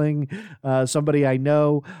and Burling, somebody I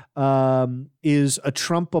know, is a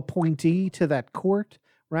Trump appointee to that court,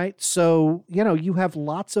 right? So, you have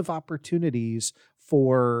lots of opportunities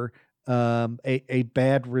for a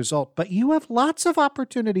bad result, but you have lots of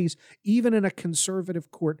opportunities, even in a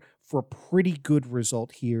conservative court, for a pretty good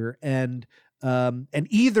result here. And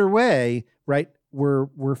either way, right,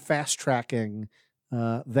 we're fast tracking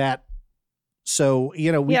that. So,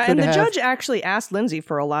 and the judge actually asked Lindsey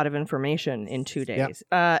for a lot of information in 2 days.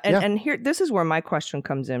 And here, this is where my question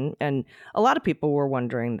comes in. And a lot of people were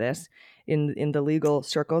wondering this in the legal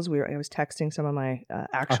circles. I was texting some of my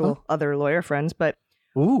actual other lawyer friends, but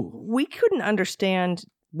we couldn't understand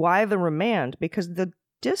why the remand, because the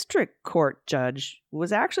district court judge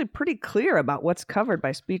was actually pretty clear about what's covered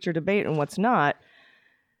by speech or debate and what's not.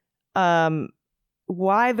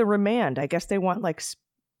 Why the remand? I guess they want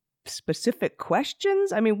specific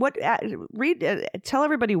questions. I mean, tell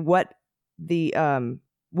everybody what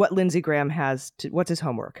Lindsey Graham has to, what's his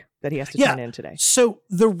homework that he has to turn in today. So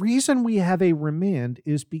the reason we have a remand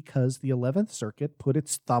is because the 11th Circuit put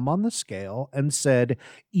its thumb on the scale and said,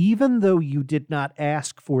 even though you did not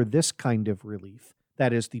ask for this kind of relief,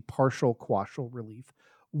 that is the partial quashal relief,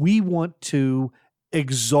 we want to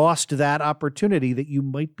exhaust that opportunity that you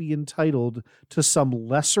might be entitled to some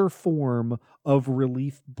lesser form of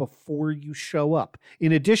relief before you show up,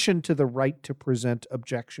 in addition to the right to present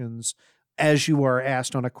objections as you are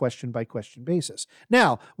asked on a question-by-question basis.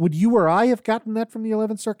 Now, would you or I have gotten that from the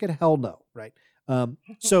 11th Circuit? Hell no, right?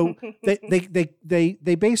 So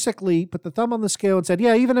they basically put the thumb on the scale and said,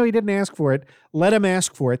 yeah, even though he didn't ask for it, let him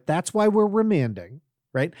ask for it. That's why we're remanding,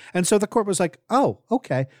 right? And so the court was like, oh,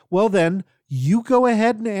 okay, well then you go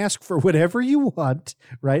ahead and ask for whatever you want,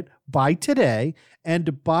 right, by today.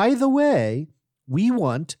 And by the way, we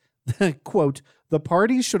want, quote, the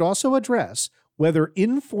parties should also address whether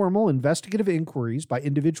informal investigative inquiries by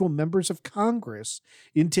individual members of Congress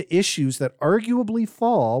into issues that arguably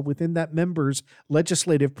fall within that member's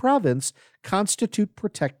legislative province constitute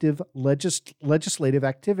protective legislative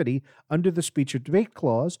activity under the speech or debate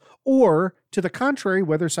clause, or, to the contrary,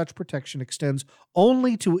 whether such protection extends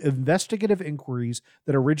only to investigative inquiries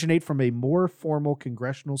that originate from a more formal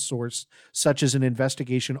congressional source, such as an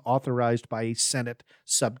investigation authorized by a Senate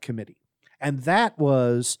subcommittee. And that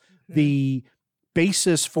was the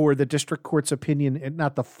basis for the district court's opinion, and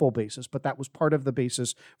not the full basis, but that was part of the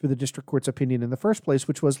basis for the district court's opinion in the first place,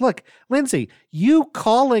 which was, look, Lindsey, you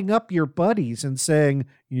calling up your buddies and saying,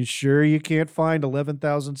 you sure you can't find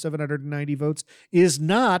 11,790 votes is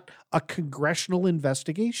not a congressional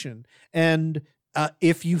investigation. And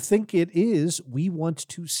if you think it is, we want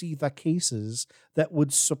to see the cases that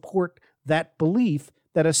would support that belief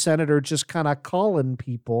that a senator just kind of calling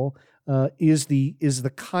people is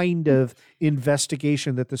the kind of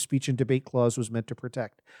investigation that the speech and debate clause was meant to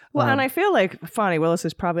protect. Well, and I feel like Fani Willis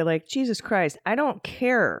is probably like, Jesus Christ, I don't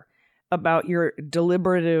care about your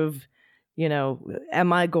deliberative,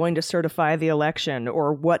 am I going to certify the election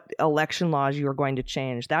or what election laws you're going to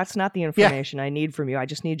change. That's not the information I need from you. I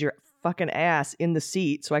just need your fucking ass in the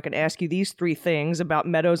seat so I can ask you these 3 things about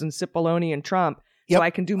Meadows and Cipollone and Trump. So I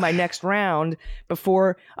can do my next round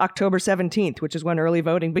before October 17th, which is when early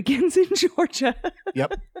voting begins in Georgia.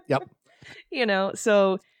 Yep.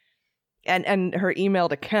 So, and her email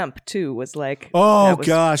to Kemp too was like, oh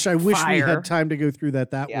gosh, I wish we had time to go through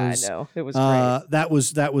that. That was, I know, it was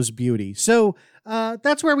great. That was beauty. So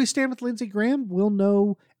that's where we stand with Lindsey Graham. We'll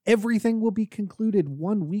know everything will be concluded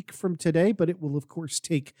 1 week from today, but it will of course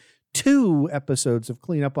take 2 episodes of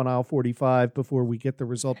Cleanup on Aisle 45 before we get the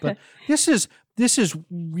result. But this is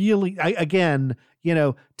really, again,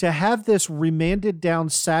 to have this remanded down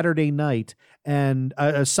Saturday night and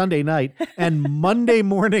Sunday night and Monday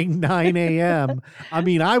morning, 9 a.m. I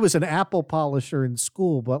mean, I was an apple polisher in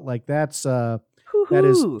school, but like that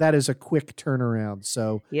is a quick turnaround.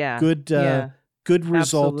 So good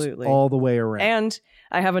results all the way around. And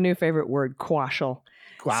I have a new favorite word, quashal.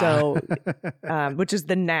 So, which is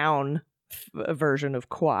the noun version of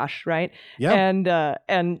quash, right? Yeah.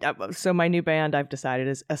 And so my new band I've decided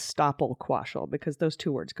is Estoppel Quashel, because those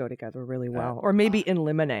two words go together really well. Or maybe in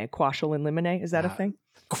lemonade, Quashel in lemonade. Is that a thing?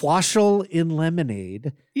 Quashel in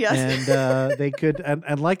lemonade. Yes. And they could,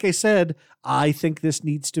 and like I said, I think this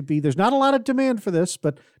needs to be, there's not a lot of demand for this,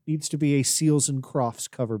 but needs to be a Seals and Crofts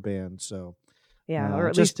cover band. So yeah, or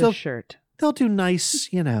at least a shirt. They'll do nice,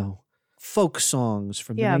 folk songs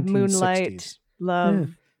from the 1960s. Moonlight,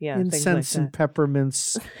 Love. Yeah, Incense like and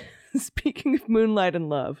peppermints. Speaking of Moonlight and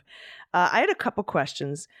Love, I had a couple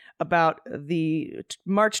questions about the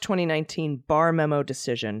March 2019 Barr memo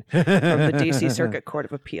decision from the D.C. Circuit Court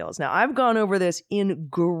of Appeals. Now, I've gone over this in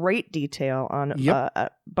great detail on a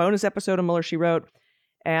bonus episode of Mueller, She Wrote,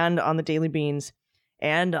 and on the Daily Beans,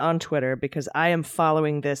 and on Twitter, because I am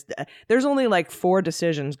following this. There's only like 4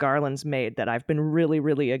 decisions Garland's made that I've been really,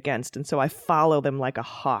 really against. And so I follow them like a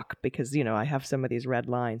hawk because, I have some of these red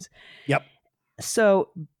lines. Yep. So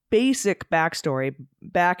basic backstory,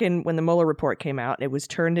 back in when the Mueller report came out, it was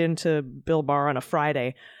turned into Bill Barr on a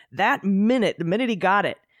Friday. The minute he got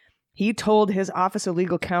it, he told his Office of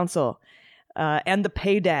Legal Counsel and the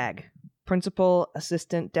PAYDAG, Principal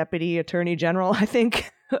Assistant Deputy Attorney General, I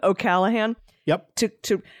think, O'Callahan, yep,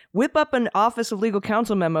 to whip up an Office of Legal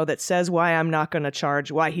Counsel memo that says why I'm not going to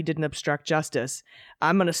charge, why he didn't obstruct justice.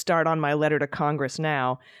 I'm going to start on my letter to Congress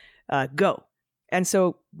now. Go. And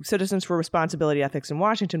so Citizens for Responsibility Ethics in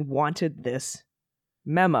Washington wanted this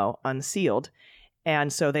memo unsealed.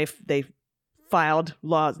 And so they filed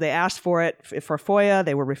laws. They asked for it for FOIA.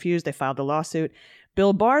 They were refused. They filed a lawsuit.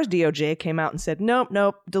 Bill Barr's DOJ came out and said, nope,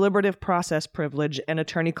 deliberative process privilege and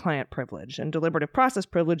attorney-client privilege. And deliberative process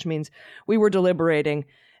privilege means we were deliberating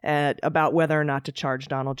about whether or not to charge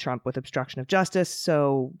Donald Trump with obstruction of justice.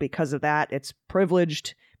 So because of that, it's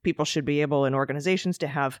privileged. People should be able in organizations to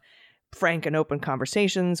have frank and open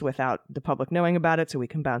conversations without the public knowing about it so we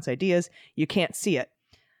can bounce ideas. You can't see it.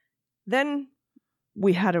 Then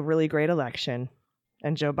we had a really great election.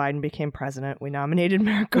 And Joe Biden became president. We nominated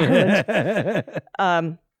Merrick Garland.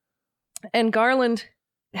 And Garland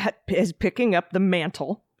is picking up the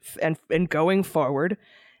mantle and going forward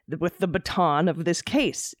with the baton of this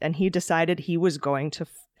case. And he decided he was going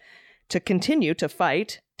to continue to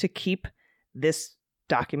fight to keep this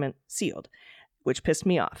document sealed, which pissed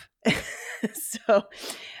me off. So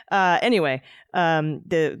anyway,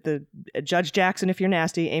 the Judge Jackson, if you're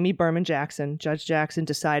nasty, Amy Berman Jackson, Judge Jackson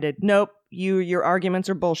decided, nope, your arguments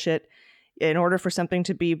are bullshit. In order for something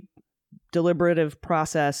to be deliberative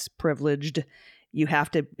process privileged, you have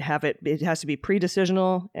to have it has to be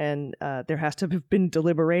pre-decisional, and there has to have been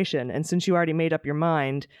deliberation. And since you already made up your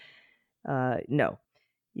mind, no,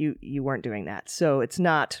 you weren't doing that. So it's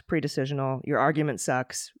not pre-decisional. Your argument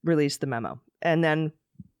sucks. Release the memo. And then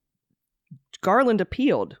Garland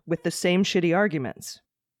appealed with the same shitty arguments,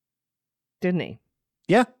 didn't he?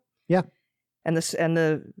 Yeah. And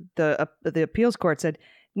the appeals court said,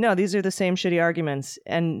 no, these are the same shitty arguments,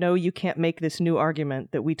 and no, you can't make this new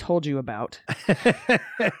argument that we told you about.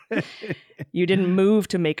 You didn't move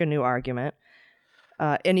to make a new argument.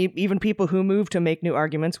 And even people who move to make new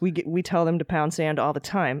arguments, we tell them to pound sand all the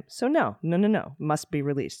time. So no, must be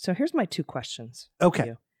released. So here's my 2 questions.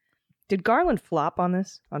 Okay. Did Garland flop on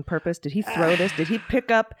this on purpose? Did he throw this? Did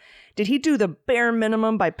he do the bare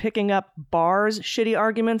minimum by picking up Barr's shitty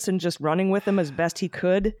arguments and just running with them as best he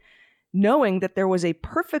could, knowing that there was a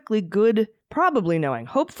perfectly good, hopefully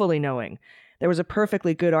knowing, there was a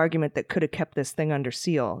perfectly good argument that could have kept this thing under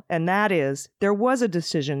seal. And that is, there was a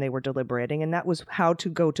decision they were deliberating, and that was how to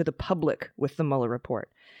go to the public with the Mueller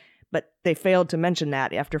report. But they failed to mention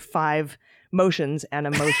that after 5 motions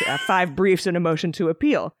and 5 briefs and a motion to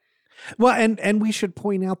appeal. Well, and we should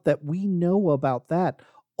point out that we know about that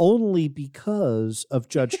only because of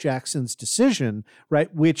Judge Jackson's decision,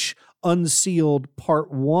 right, which unsealed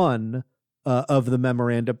part 1 of the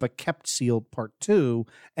memorandum, but kept sealed part 2.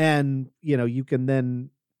 And, you can then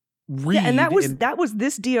read. Yeah, and that was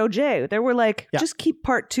this DOJ. They were like, just keep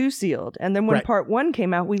part 2 sealed. And then when part 1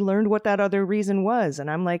 came out, we learned what that other reason was. And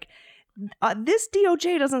I'm like, this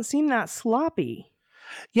DOJ doesn't seem that sloppy.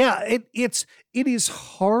 Yeah, it is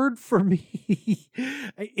hard for me.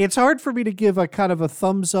 It's hard for me to give a kind of a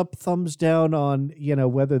thumbs up, thumbs down on,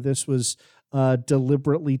 whether this was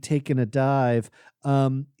deliberately taking a dive.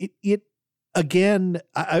 Again,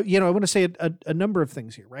 I want to say a number of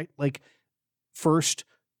things here, right? Like, first,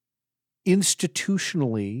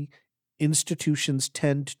 institutionally, institutions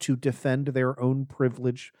tend to defend their own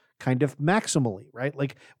privilege kind of maximally, right?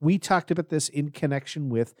 Like, we talked about this in connection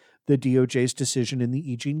with the DOJ's decision in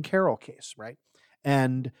the E. Jean Carroll case, right?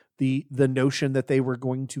 and the notion that they were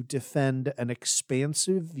going to defend an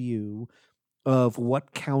expansive view of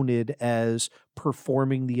what counted as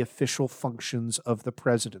performing the official functions of the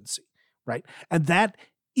presidency, right? And that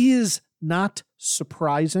is not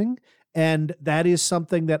surprising. And that is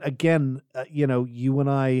something that, again, you and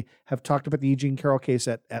I have talked about the E. Jean Carroll case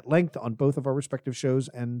at length on both of our respective shows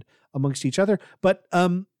and amongst each other. But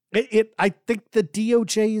I think the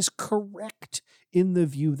DOJ is correct in the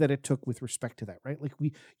view that it took with respect to that, right? Like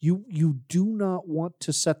you do not want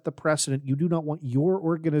to set the precedent. You do not want your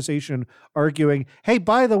organization arguing, hey,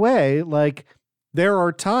 by the way, like there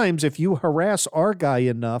are times if you harass our guy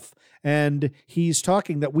enough and he's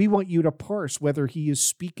talking that we want you to parse whether he is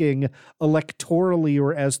speaking electorally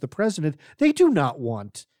or as the president. They do not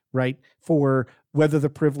want, right, for whether the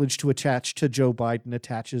privilege to attach to Joe Biden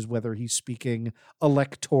attaches whether he's speaking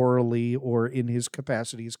electorally or in his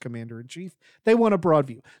capacity as commander-in-chief. They want a broad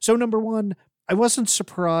view. So number one, I wasn't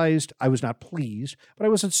surprised. I was not pleased, but I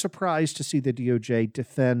wasn't surprised to see the DOJ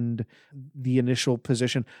defend the initial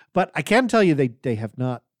position. But I can tell you they have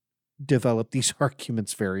not developed these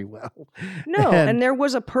arguments very well. No, and there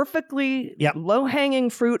was a perfectly low-hanging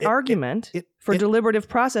fruit argument for deliberative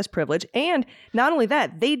process privilege. And not only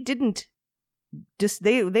that, they didn't just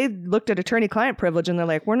they looked at attorney-client privilege and they're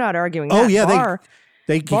like, we're not arguing that. Oh, yeah,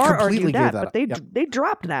 they Barr completely argued that, gave that but up. they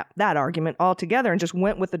dropped that argument altogether and just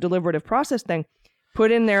went with the deliberative process thing, put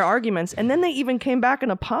in their arguments, and then they even came back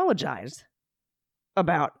and apologized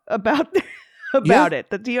about it.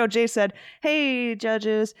 The DOJ said, "Hey,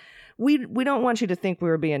 judges, we don't want you to think we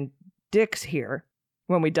were being dicks here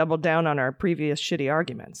when we doubled down on our previous shitty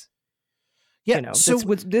arguments. Yeah,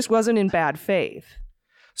 this wasn't in bad faith."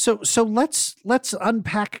 So let's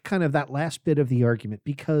unpack kind of that last bit of the argument,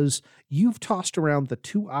 because you've tossed around the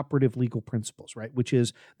two operative legal principles, right? Which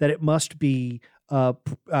is that it must be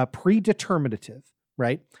predeterminative,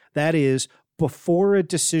 right? That is before a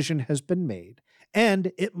decision has been made,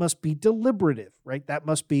 and it must be deliberative, right? That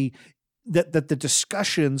must be that the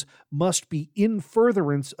discussions must be in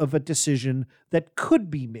furtherance of a decision that could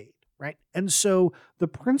be made. Right. And so the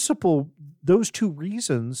principle, those two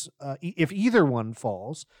reasons, if either one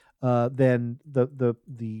falls, then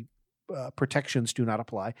the protections do not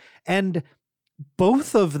apply. And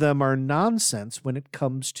both of them are nonsense when it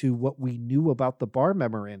comes to what we knew about the Barr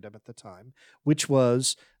memorandum at the time, which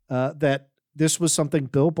was that this was something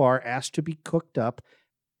Bill Barr asked to be cooked up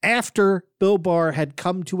after Bill Barr had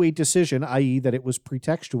come to a decision, i.e. that it was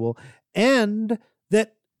pretextual, and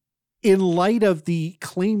that in light of the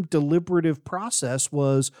claimed deliberative process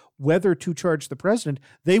was whether to charge the president,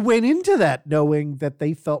 they went into that knowing that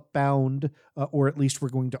they felt bound, or at least were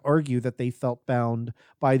going to argue that they felt bound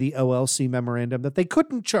by the OLC memorandum, that they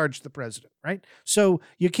couldn't charge the president, right? So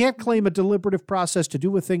you can't claim a deliberative process to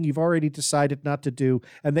do a thing you've already decided not to do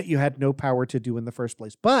and that you had no power to do in the first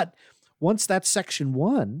place. But once that Section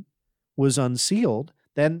 1 was unsealed,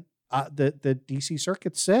 then the D.C.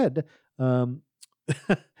 Circuit said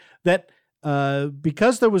that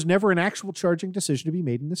because there was never an actual charging decision to be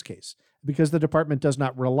made in this case, because the department does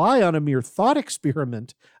not rely on a mere thought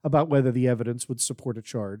experiment about whether the evidence would support a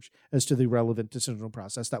charge as to the relevant decisional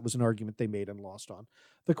process, that was an argument they made and lost on.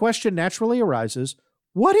 The question naturally arises,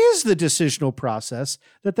 what is the decisional process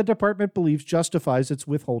that the department believes justifies its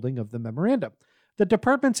withholding of the memorandum? The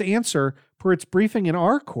department's answer, per its briefing in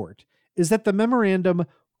our court, is that the memorandum,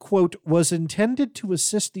 quote, was intended to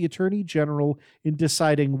assist the Attorney General in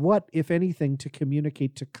deciding what, if anything, to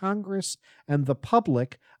communicate to Congress and the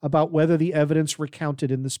public about whether the evidence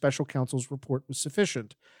recounted in the special counsel's report was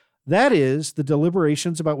sufficient. That is, the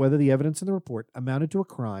deliberations about whether the evidence in the report amounted to a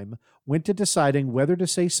crime went to deciding whether to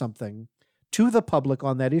say something to the public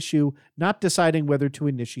on that issue, not deciding whether to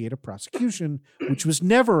initiate a prosecution, which was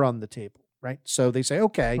never on the table, right? So they say,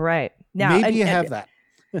 okay, right. Now, maybe you have that.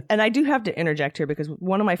 And I do have to interject here because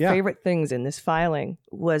one of my favorite things in this filing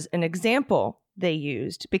was an example they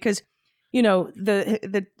used, because,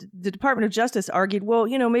 the Department of Justice argued, well,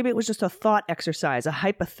 maybe it was just a thought exercise, a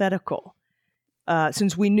hypothetical.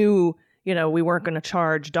 Since we knew, we weren't going to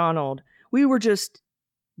charge Donald, we were just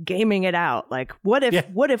gaming it out. Like, what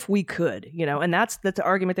if we could, and that's the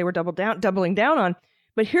argument they were doubling down on.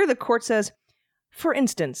 But here the court says, for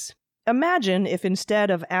instance, imagine if instead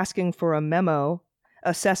of asking for a memo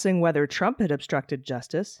assessing whether Trump had obstructed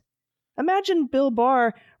justice, imagine Bill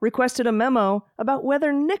Barr requested a memo about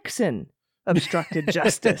whether Nixon obstructed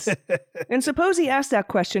justice. And suppose he asked that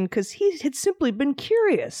question because he had simply been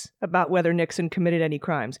curious about whether Nixon committed any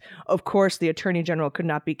crimes. Of course, the Attorney General could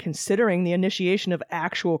not be considering the initiation of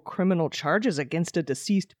actual criminal charges against a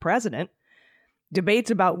deceased president.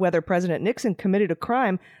 Debates about whether President Nixon committed a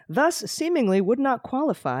crime thus seemingly would not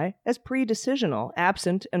qualify as pre-decisional,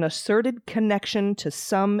 absent an asserted connection to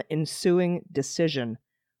some ensuing decision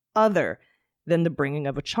other than the bringing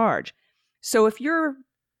of a charge. So if you're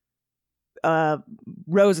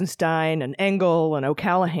Rosenstein and Engel and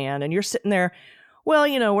O'Callaghan and you're sitting there, well,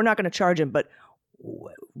 we're not going to charge him, but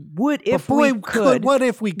what if we could? What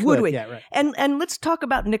if we could? Would we? Yeah, right. And let's talk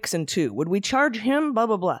about Nixon too. Would we charge him? Blah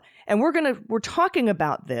blah blah. And we're talking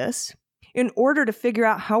about this in order to figure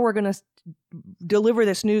out how we're going to deliver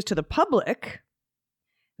this news to the public.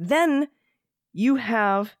 Then you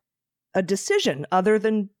have a decision other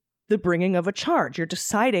than the bringing of a charge. You're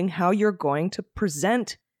deciding how you're going to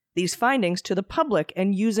present these findings to the public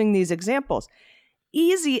and using these examples.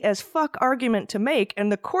 Easy as fuck argument to make, and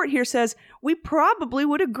the court here says we probably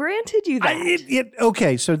would have granted you that.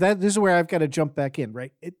 Okay, so this is where I've got to jump back in,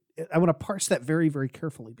 right? I want to parse that very, very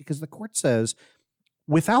carefully because the court says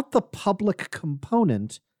without the public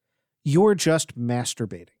component, you're just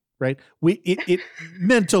masturbating, right?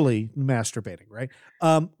 Mentally masturbating, right?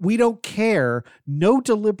 We don't care. No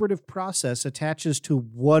deliberative process attaches to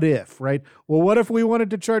what if, right? Well, what if we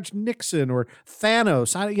wanted to charge Nixon or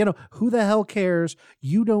Thanos? Who the hell cares?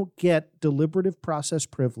 You don't get deliberative process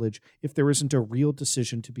privilege if there isn't a real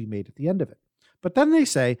decision to be made at the end of it. But then they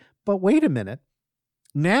say, but wait a minute.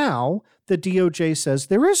 Now the DOJ says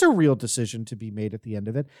there is a real decision to be made at the end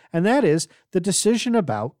of it, and that is the decision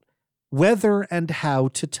about whether and how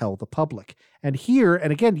to tell the public. And here,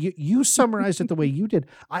 and again, you summarized it the way you did.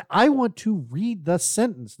 I want to read the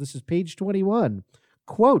sentence. This is page 21.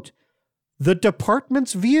 Quote, the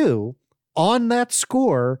department's view on that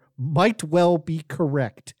score might well be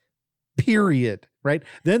correct. Period. Right?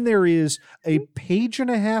 Then there is a page and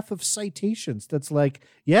a half of citations that's like,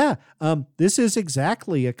 this is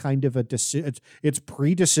exactly a kind of a decision. It's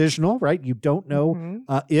pre-decisional, right? You don't know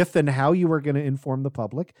if and how you are going to inform the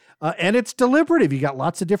public. And it's deliberative. You got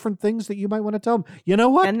lots of different things that you might want to tell them. You know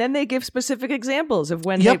what? And then they give specific examples of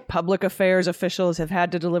when public affairs officials have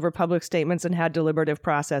had to deliver public statements and had deliberative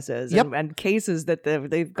processes and cases that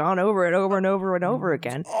they've gone over and over and over and over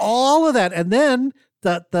again. All of that. And then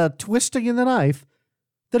the twisting in the knife.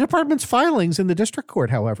 The department's filings in the district court,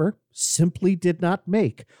 however, simply did not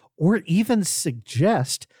make or even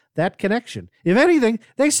suggest that connection. If anything,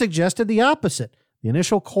 they suggested the opposite. The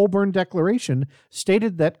initial Colburn declaration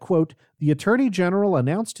stated that, quote, the Attorney General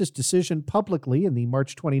announced his decision publicly in the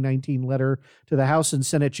March 2019 letter to the House and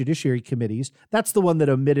Senate Judiciary Committees. That's the one that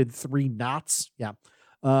omitted 3 knots.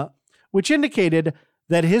 Which indicated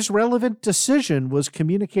that his relevant decision was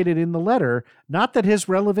communicated in the letter, not that his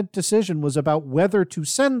relevant decision was about whether to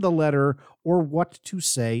send the letter or what to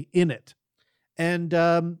say in it. And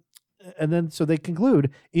then so they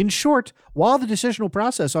conclude, in short, while the decisional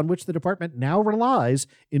process on which the department now relies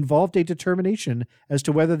involved a determination as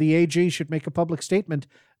to whether the AG should make a public statement,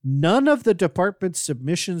 none of the department's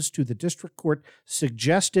submissions to the district court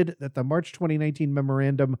suggested that the March 2019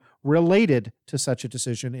 memorandum related to such a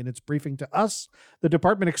decision. In its briefing to us, the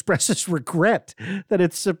department expresses regret that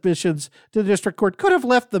its submissions to the district court could have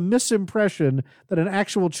left the misimpression that an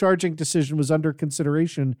actual charging decision was under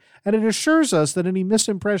consideration, and it assures us that any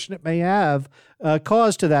misimpression it may have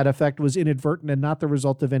caused to that effect was inadvertent and not the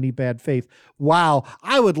result of any bad faith. Wow,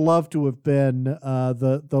 I would love to have been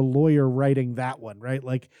the lawyer writing that one, right?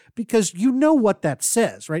 Like, because you know what that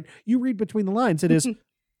says, right? You read between the lines. It is,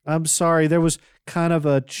 I'm sorry, there was kind of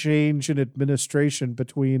a change in administration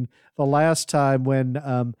between the last time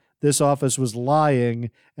when this office was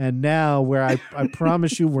lying and now where I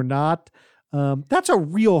promise you we're not. That's a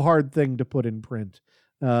real hard thing to put in print.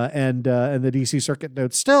 And the D.C. Circuit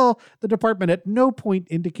notes, still, the department at no point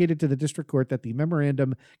indicated to the district court that the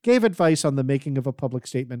memorandum gave advice on the making of a public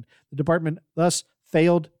statement. The department thus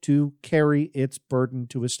failed to carry its burden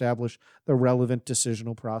to establish the relevant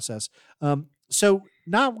decisional process. So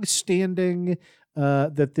notwithstanding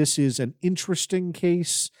that this is an interesting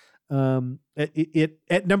case,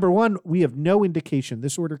 at number one, we have no indication.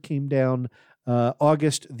 This order came down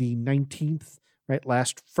August the 19th, right,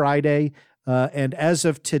 last Friday. And as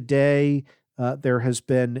of today, there has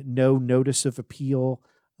been no notice of appeal.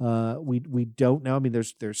 We don't know. I mean,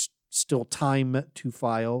 there's still time to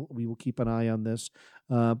file. We will keep an eye on this.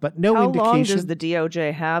 But no indication. How long does the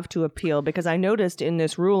DOJ have to appeal? Because I noticed in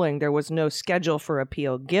this ruling there was no schedule for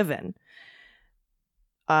appeal given.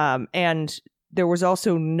 And there was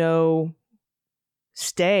also no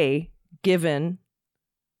stay given.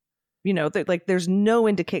 There's no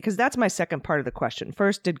indicate, because that's my second part of the question.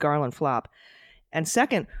 First, did Garland flop? And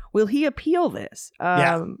second, will he appeal this?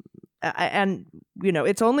 and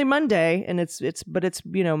it's only Monday, and it's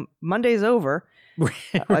Monday's over.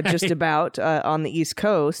 Right. Just about on the East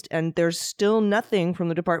Coast, and there's still nothing from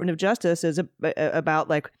the Department of Justice about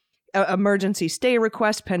like emergency stay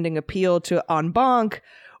request pending appeal to en banc,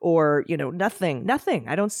 or nothing.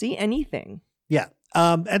 I don't see anything. Yeah,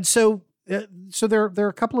 and so there are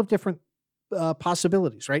a couple of different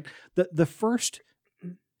possibilities, right? The first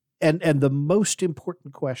and the most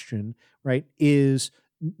important question, right, is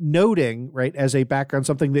noting, right, as a background,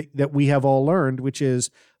 something that we have all learned, which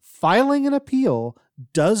is filing an appeal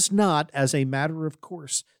does not, as a matter of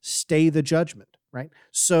course, stay the judgment, right?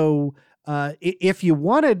 So if you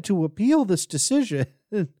wanted to appeal this decision,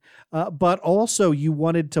 but also you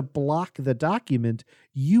wanted to block the document,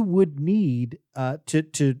 you would need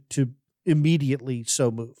to immediately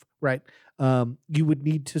so move, right? You would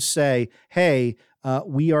need to say, hey,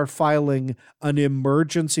 we are filing an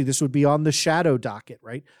emergency. This would be on the shadow docket,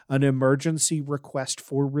 right? An emergency request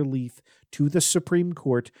for relief to the Supreme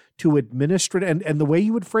Court to administer it. And the way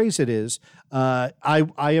you would phrase it is, I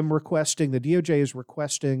am requesting, the DOJ is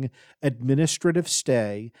requesting administrative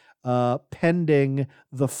stay pending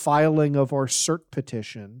the filing of our cert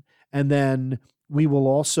petition. And then we will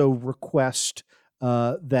also request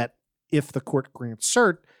that if the court grants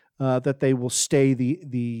cert, that they will stay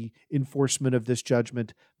the enforcement of this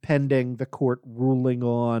judgment pending the court ruling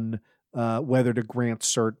on whether to grant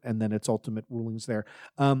cert and then its ultimate rulings there.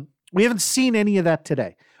 We haven't seen any of that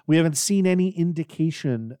today. We haven't seen any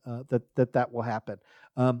indication that will happen.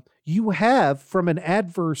 You have, from an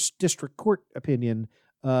adverse district court opinion,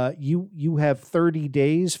 you have 30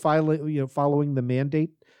 days following the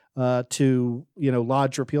mandate to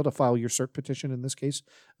lodge or appeal, to file your cert petition in this case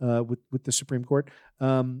with the Supreme Court.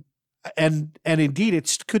 And indeed,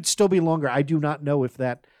 it could still be longer. I do not know if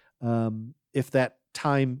that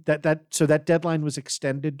time that deadline was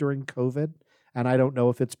extended during COVID, and I don't know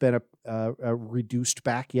if it's been a reduced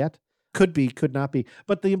back yet. Could be, could not be.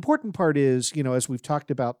 But the important part is, as we've talked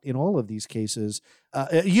about in all of these cases,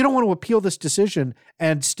 you don't want to appeal this decision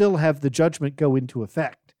and still have the judgment go into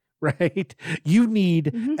effect. Right? You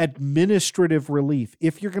need administrative relief.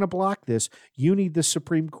 If you're going to block this, you need the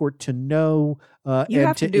Supreme Court to know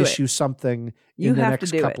and to issue something in the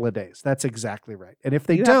next couple of days. That's exactly right. And if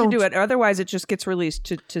they don't, have to do it. Otherwise, it just gets released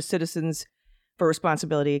to Citizens for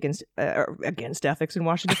Responsibility against ethics in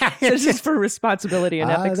Washington. Citizens for Responsibility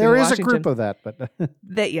and Ethics in Washington. There is a group of that, but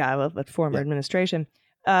the former administration.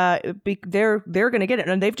 They're going to get it,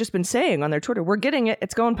 and they've just been saying on their Twitter, "We're getting it.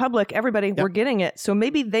 It's going public. Everybody, we're getting it." So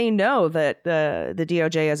maybe they know that the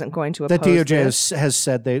DOJ isn't going to oppose the DOJ this. has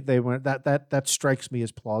said they weren't. That strikes me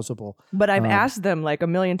as plausible. But I've asked them like a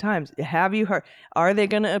million times, "Have you heard? Are they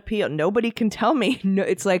going to appeal?" Nobody can tell me. No,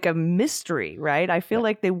 it's like a mystery, right? I feel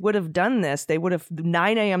like they would have done this. They would have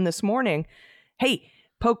 9 a.m. this morning. Hey,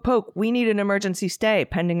 poke. We need an emergency stay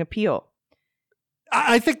pending appeal.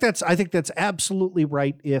 I think that's absolutely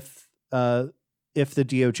right. If the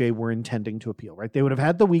DOJ were intending to appeal, right, they would have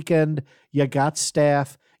had the weekend. You got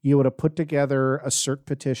staff. You would have put together a cert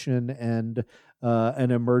petition and an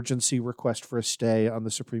emergency request for a stay on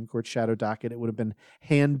the Supreme Court shadow docket. It would have been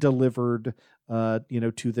hand delivered,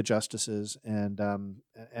 to the justices. And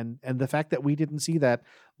the fact that we didn't see that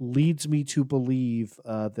leads me to believe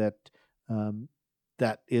that.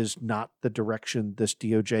 That is not the direction this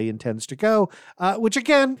DOJ intends to go, which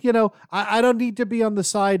again, I don't need to be on the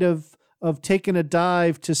side of taking a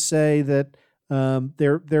dive to say that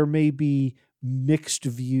there may be mixed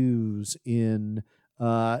views in,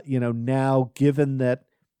 now given that,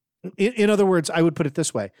 in other words, I would put it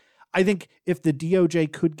this way. I think if the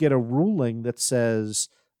DOJ could get a ruling that says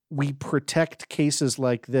we protect cases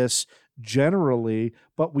like this generally,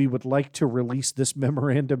 but we would like to release this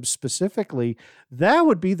memorandum specifically, that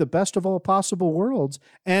would be the best of all possible worlds.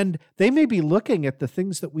 And they may be looking at the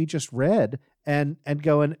things that we just read and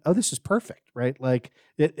going, oh, this is perfect, right? Like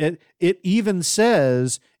it even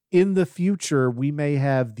says in the future, we may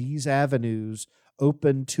have these avenues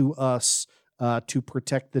open to us to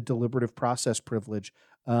protect the deliberative process privilege.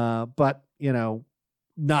 But,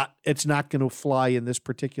 it's not going to fly in this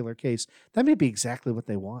particular case. That may be exactly what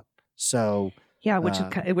they want. So yeah,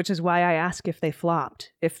 which is why I ask if they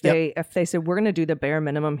flopped. If they said we're going to do the bare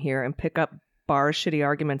minimum here and pick up Barr's shitty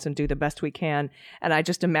arguments and do the best we can, and I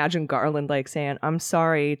just imagine Garland like saying, "I'm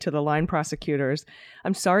sorry" to the line prosecutors.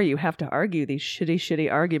 "I'm sorry you have to argue these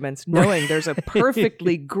shitty arguments, knowing there's a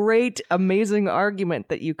perfectly great, amazing argument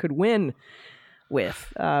that you could win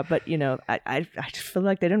with." But I just feel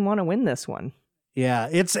like they didn't want to win this one. Yeah,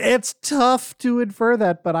 it's tough to infer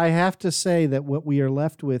that, but I have to say that what we are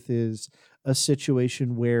left with is a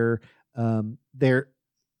situation where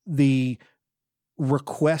the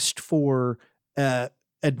request for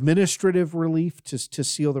administrative relief to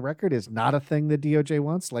seal the record is not a thing that DOJ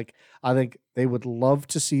wants. Like, I think they would love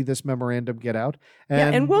to see this memorandum get out.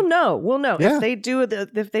 And we'll know Yeah. if they do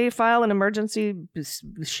if they file an emergency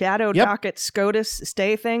shadow docket SCOTUS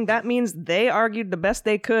stay thing. That means they argued the best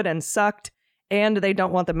they could and sucked, and they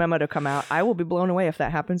don't want the memo to come out. I will be blown away if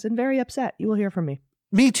that happens and very upset. You will hear from me.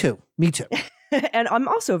 Me too. And I'm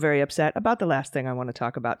also very upset about the last thing I want to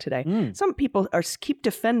talk about today. Some people keep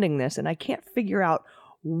defending this, and I can't figure out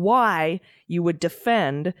why you would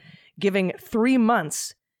defend giving 3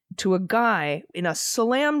 months to a guy in a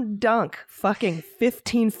slam dunk fucking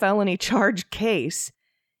 15 felony charge case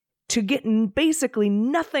to get basically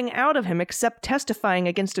nothing out of him except testifying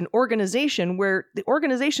against an organization where the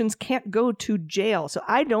organizations can't go to jail. So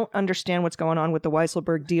I don't understand what's going on with the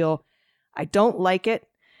Weisselberg deal. I don't like it.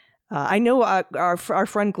 I know our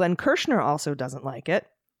friend Glenn Kirshner also doesn't like it,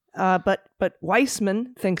 but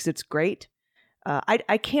Weissman thinks it's great.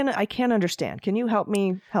 I can't understand. Can you help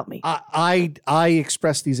me? I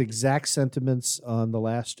expressed these exact sentiments on the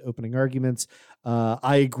last opening arguments.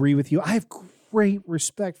 I agree with you. I have great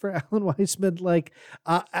respect for Alan Weissman. Like,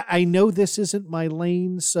 I know this isn't my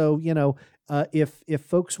lane, so if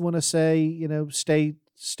folks want to say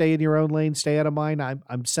stay in your own lane, stay out of mine,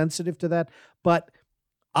 I'm sensitive to that. But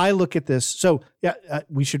I look at this. So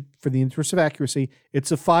we should, for the interest of accuracy,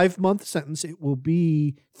 it's a 5-month sentence. It will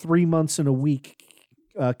be 3 months and a week,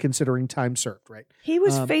 considering time served, right? He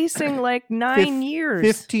was facing like 9 years.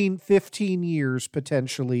 15 years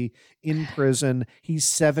potentially in prison. He's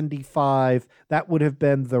 75. That would have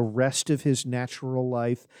been the rest of his natural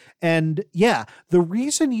life. And yeah, the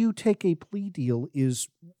reason you take a plea deal is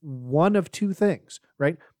one of two things,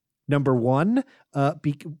 right? Number one,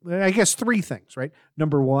 I guess 3 things, right?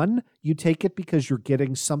 Number one, you take it because you're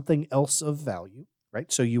getting something else of value, right?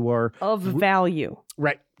 So you are of value,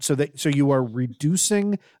 right? So you are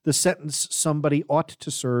reducing the sentence somebody ought to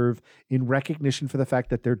serve in recognition for the fact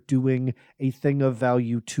that they're doing a thing of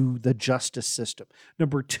value to the justice system.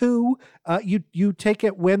 Number two, you take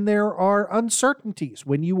it when there are uncertainties,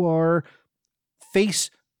 when you face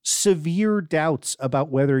severe doubts about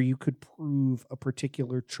whether you could prove a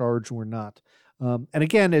particular charge or not. And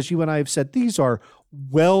again, as you and I have said, these are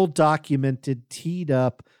well-documented, teed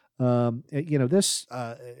up. This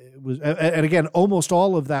was, and again, almost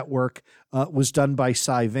all of that work was done by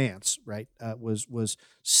Cy Vance, right? Was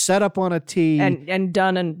set up on a tee and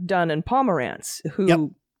done in Pomerantz,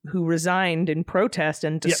 who resigned in protest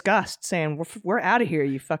and disgust, saying, we're out of here,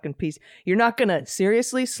 you fucking piece. You're not going to,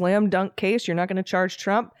 seriously, slam dunk case, you're not going to charge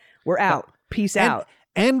Trump? We're out. Peace out.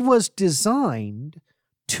 And was designed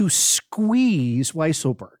to squeeze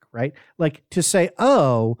Weisselberg, right? Like to say,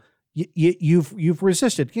 oh, you've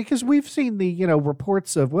resisted, because we've seen the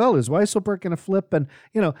reports of, well, is Weisselberg going to flip? And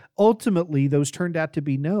ultimately those turned out to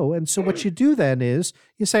be no. And so what you do then is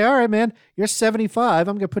you say, all right, man, you're 75.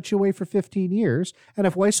 I'm going to put you away for 15 years. And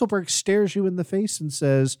if Weisselberg stares you in the face and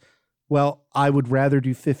says, well, I would rather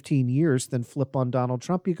do 15 years than flip on Donald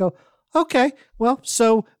Trump, you go, okay, well,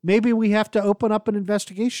 so maybe we have to open up an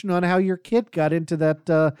investigation on how your kid got into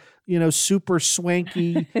that, super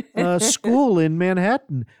swanky school in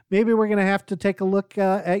Manhattan. Maybe we're going to have to take a look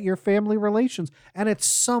at your family relations. And at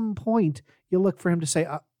some point, you look for him to say,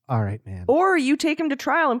 all right, man. Or you take him to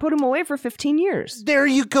trial and put him away for 15 years. There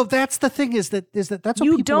you go. That's the thing is that that's what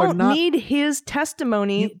you people are not. You don't need his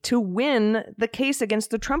testimony to win the case against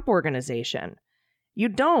the Trump organization. You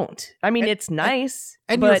don't. I mean, it's nice.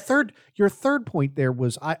 And but your third point there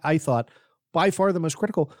was, I thought, by far the most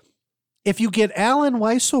critical. If you get Alan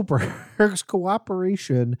Weisselberg's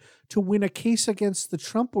cooperation to win a case against the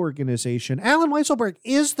Trump organization, Alan Weisselberg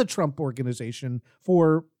is the Trump organization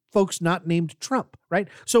for folks not named Trump, right?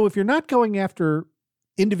 So if you're not going after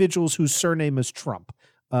individuals whose surname is Trump,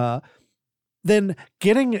 then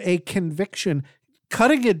getting a conviction,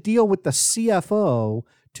 cutting a deal with the CFO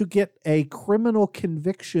to get a criminal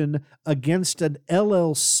conviction against an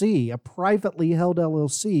LLC, a privately held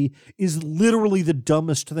LLC, is literally the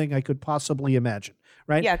dumbest thing I could possibly imagine,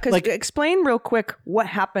 right? Yeah, because explain real quick what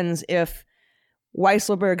happens if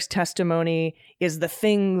Weisselberg's testimony is the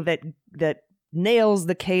thing that nails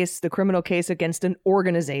the case, the criminal case against an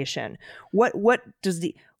organization. What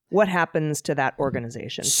happens to that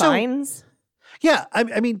organization? Fines? Yeah,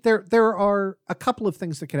 I mean, there are a couple of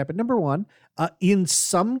things that can happen. Number one, in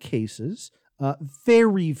some cases,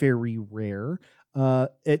 very, very rare,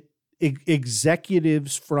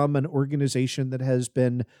 executives from an organization that has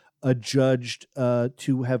been adjudged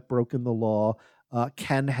to have broken the law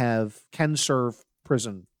can serve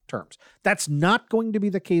prison terms. That's not going to be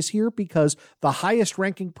the case here because the highest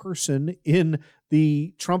ranking person in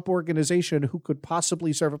the Trump organization who could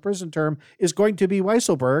possibly serve a prison term is going to be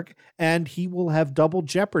Weisselberg, and he will have double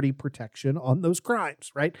jeopardy protection on those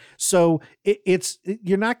crimes, right? So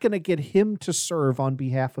you're not going to get him to serve on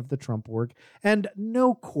behalf of the Trump org, and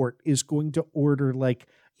no court is going to order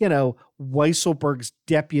Weisselberg's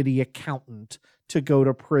deputy accountant to go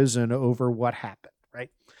to prison over what happened, right?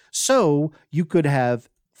 So you could have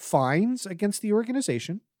fines against the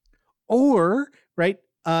organization, or, right,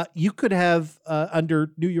 you could have,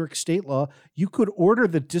 under New York state law, you could order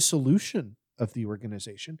the dissolution of the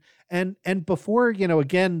organization. And before,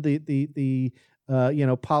 again, the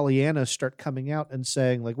Pollyannas start coming out and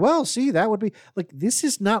saying like, well, see, that would be like, this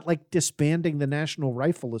is not like disbanding the National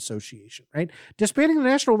Rifle Association, right? Disbanding the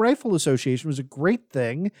National Rifle Association was a great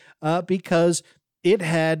thing because it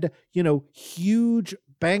had, huge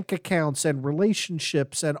bank accounts and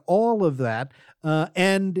relationships and all of that.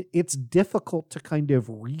 And it's difficult to kind of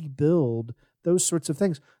rebuild those sorts of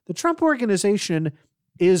things. The Trump Organization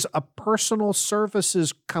is a personal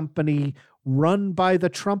services company run by the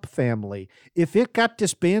Trump family. If it got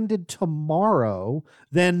disbanded tomorrow,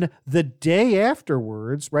 then the day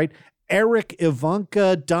afterwards, right, Eric,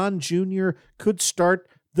 Ivanka, Don Jr. could start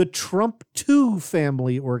the Trump 2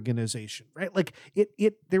 family organization, right? Like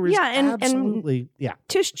there is absolutely.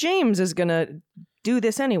 Tish James is going to do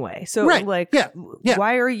this anyway. So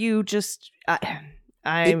why are you just,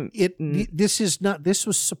 this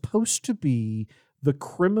was supposed to be the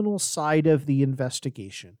criminal side of the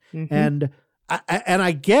investigation. Mm-hmm. And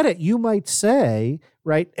I get it. You might say,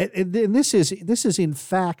 right. And this is in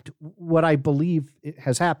fact what I believe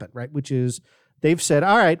has happened, right? Which is, they've said,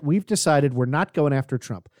 all right, we've decided we're not going after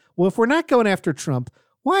Trump. Well, if we're not going after Trump,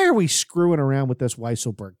 why are we screwing around with this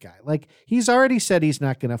Weisselberg guy? Like, he's already said he's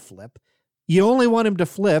not going to flip. You only want him to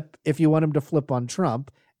flip if you want him to flip on Trump.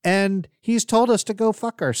 And he's told us to go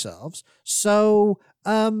fuck ourselves. So,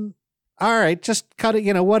 all right, just cut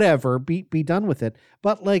it, whatever, be done with it.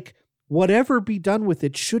 But like, whatever be done with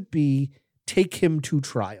it should be take him to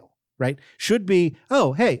trial. Right? Should be,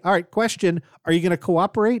 oh, hey, all right, question. Are you going to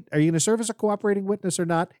cooperate? Are you going to serve as a cooperating witness or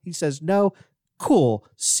not? He says, no. Cool.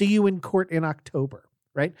 See you in court in October.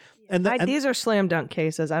 Right? And these are slam dunk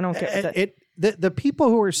cases. I don't get that. The people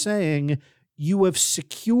who are saying you have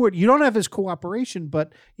secured, you don't have his cooperation,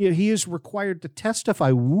 but he is required to testify.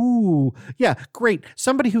 Woo. Yeah, great.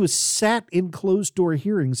 Somebody who has sat in closed door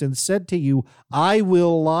hearings and said to you, I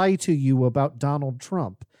will lie to you about Donald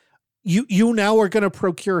Trump. You now are going to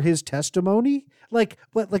procure his testimony? No,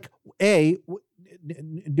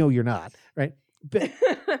 you're not, right?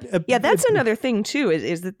 Yeah, that's another thing too,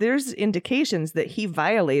 is that there's indications that he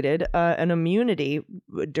violated an immunity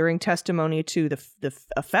during testimony to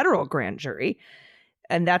a federal grand jury.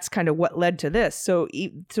 And that's kind of what led to this. So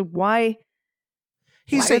why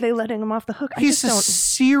are they letting him off the hook? He's a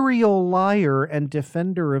serial liar and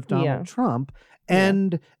defender of Donald Trump.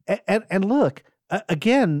 And look,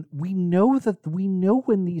 again, we know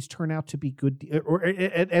when these turn out to be good,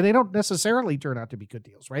 and they don't necessarily turn out to be good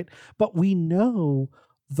deals, right? But we know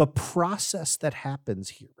the process that happens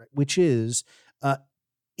here, right? Which is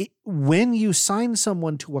when you sign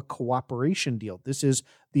someone to a cooperation deal, this is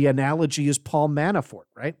the analogy is Paul Manafort,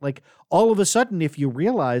 right? Like all of a sudden, if you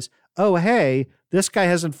realize, oh, hey, this guy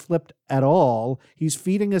hasn't flipped at all. He's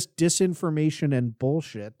feeding us disinformation and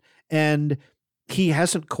bullshit. And he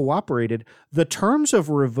hasn't cooperated. The terms of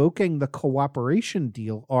revoking the cooperation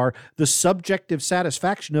deal are the subjective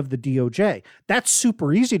satisfaction of the DOJ. That's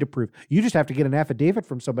super easy to prove. You just have to get an affidavit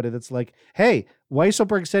from somebody that's like, hey,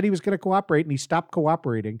 Weisselberg said he was going to cooperate and he stopped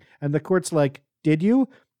cooperating. And the court's like, did you?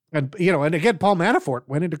 And, and again, Paul Manafort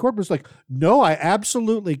went into court and was like, no, I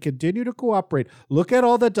absolutely continue to cooperate. Look at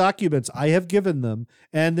all the documents I have given them.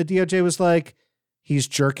 And the DOJ was like, he's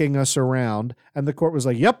jerking us around. And the court was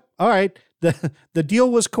like, yep, all right. The deal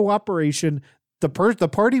was cooperation. The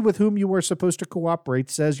party with whom you were supposed to cooperate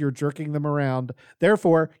says you're jerking them around.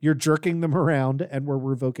 Therefore, you're jerking them around and we're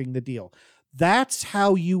revoking the deal. That's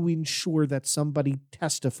how you ensure that somebody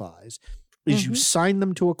testifies, is you sign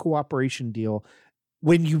them to a cooperation deal.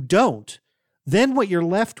 When you don't, then what you're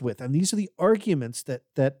left with, and these are the arguments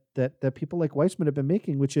that people like Weissman have been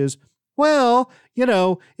making, which is, well,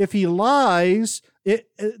 if he lies,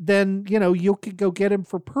 then, you could go get him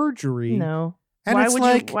for perjury. No. And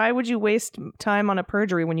why would you waste time on a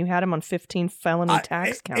perjury when you had him on 15 felony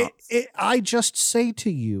tax counts? I just say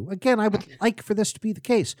to you, again, I would like for this to be the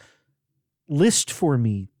case. list for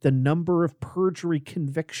me the number of perjury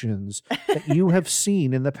convictions that you have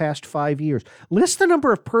seen in the past 5 years. List the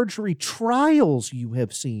number of perjury trials you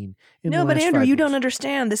have seen in the last 5 years. No, but Andrew, you don't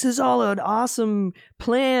understand. This is all an awesome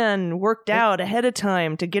plan worked out ahead of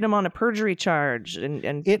time to get him on a perjury charge.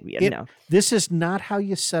 This is not how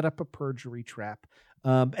you set up a perjury trap.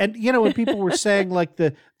 And when people were saying like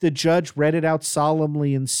the judge read it out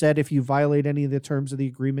solemnly and said, if you violate any of the terms of the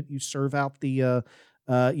agreement, you serve out the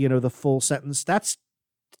full sentence.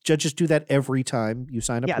 Judges do that every time you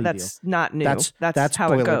sign a plea deal. Yeah, that's not new. That's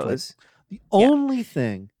how it goes. The only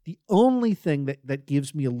thing that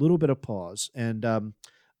gives me a little bit of pause, and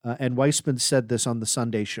Weissman said this on the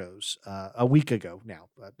Sunday shows a week ago now,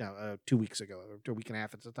 2 weeks ago, or a week and a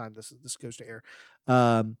half at the time this goes to air.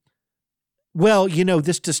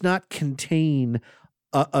 This does not contain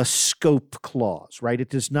a scope clause, right? It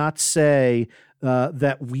does not say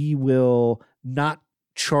that we will not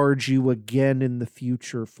charge you again in the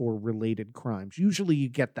future for related crimes. Usually you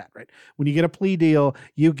get that, right? When you get a plea deal,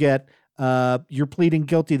 you get you're pleading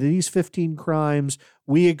guilty to these 15 crimes.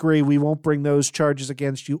 We agree we won't bring those charges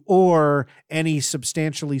against you or any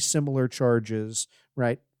substantially similar charges,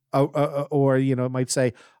 right? Or it might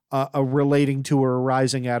say relating to or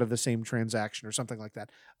arising out of the same transaction or something like that.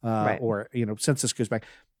 Right. Or, since this goes back.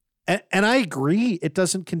 And I agree it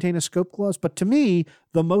doesn't contain a scope clause, but to me,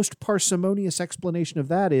 the most parsimonious explanation of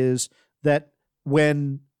that is that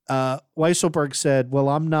when Weisselberg said, well,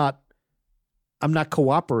 I'm not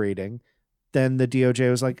cooperating, then the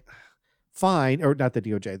DOJ was like, fine, or not the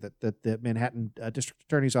DOJ, the Manhattan District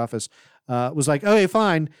Attorney's Office was like, okay,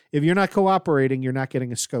 fine. If you're not cooperating, you're not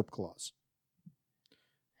getting a scope clause.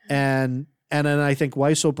 And then I think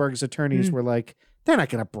Weisselberg's attorneys were like, they're not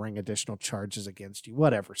going to bring additional charges against you.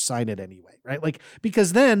 Whatever, sign it anyway, right? Like,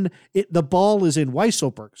 because then the ball is in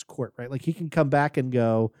Weisselberg's court, right? Like he can come back and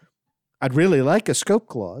go, I'd really like a scope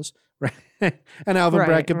clause, right? And Alvin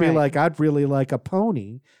Bragg could be like, I'd really like a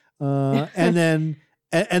pony. And then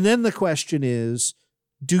the question is,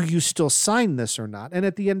 do you still sign this or not? And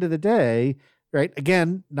at the end of the day, right?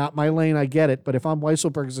 Again, not my lane, I get it. But if I'm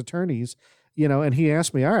Weisselberg's attorneys, and he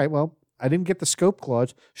asked me, all right, well, I didn't get the scope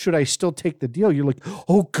clause. Should I still take the deal? You're like,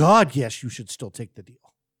 oh God, yes, you should still take the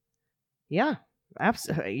deal. Yeah,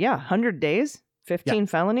 absolutely. Yeah. 100 days, 15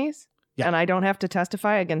 felonies. Yeah. And I don't have to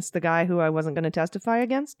testify against the guy who I wasn't going to testify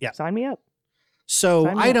against. Yeah. Sign me up. So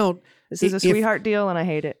This is a sweetheart deal and I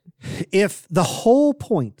hate it. If the whole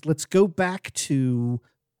point, let's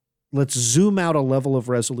zoom out a level of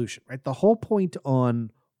resolution, right? The whole point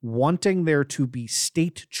on wanting there to be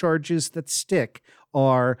state charges that stick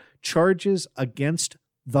are charges against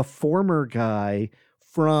the former guy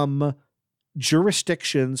from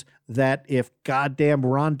jurisdictions that if goddamn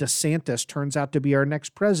Ron DeSantis turns out to be our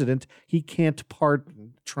next president, he can't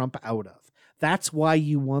pardon Trump out of. That's why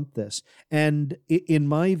you want this. And in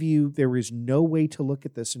my view, there is no way to look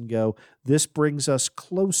at this and go, this brings us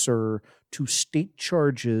closer to state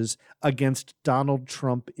charges against Donald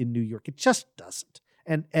Trump in New York. It just doesn't.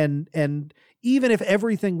 And even if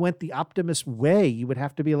everything went the Optimus way, you would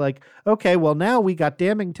have to be like, okay, well, now we got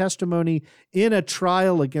damning testimony in a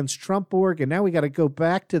trial against Trump org, and now we got to go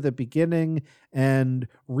back to the beginning and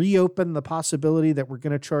reopen the possibility that we're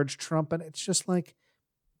going to charge Trump. And it's just like,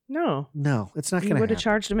 no, it's not going to happen. You would have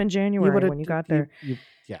charged him in January when you got there.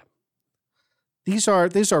 Yeah. These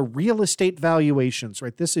are real estate valuations,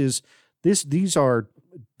 right? These are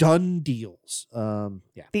done deals.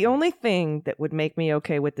 The only thing that would make me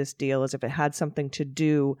okay with this deal is if it had something to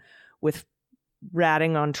do with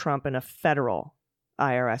ratting on Trump in a federal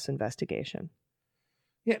IRS investigation.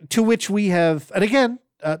 Yeah, to which we have, and again,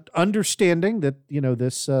 understanding that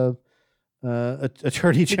this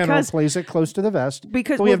attorney general plays it close to the vest,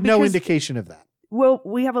 but we have no indication of that. Well,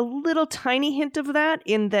 we have a little tiny hint of that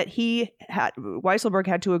in that Weisselberg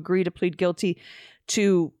had to agree to plead guilty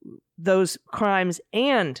to those crimes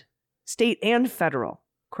and state and federal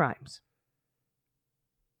crimes.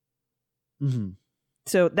 Mm-hmm.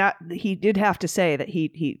 So that he did have to say that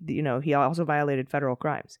he also violated federal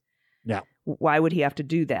crimes. Yeah. Why would he have to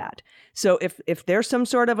do that? So if there's some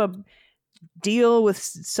sort of a deal with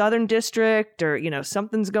Southern District or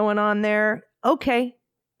something's going on there, okay.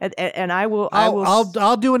 And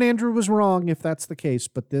I'll do an Andrew was wrong if that's the case,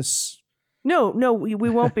 but this. No, we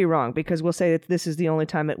won't be wrong because we'll say that this is the only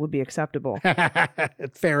time it would be acceptable.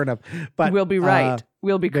 Fair enough. But we'll be right.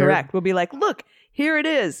 We'll be correct. We'll be like, look, here it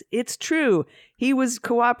is. It's true. He was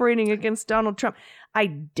cooperating against Donald Trump. I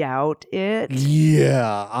doubt it.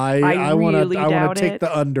 Yeah, I want to take it.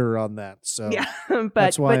 the under on that. So yeah,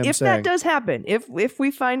 that's why but if that does happen, if we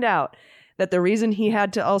find out that the reason he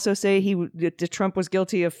had to also say Trump was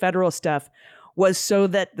guilty of federal stuff was so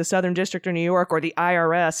that the Southern District of New York or the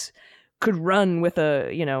IRS could run with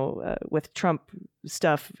with Trump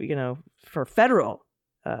stuff, for federal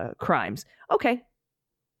crimes. Okay.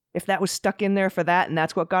 If that was stuck in there for that and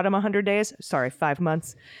that's what got him 100 days, 5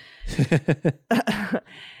 months.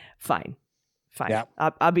 Fine. Yeah.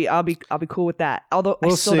 I'll be cool with that. Although I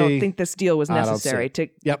still don't think this deal was necessary to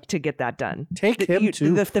get that done. Take him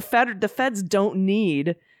to the feds don't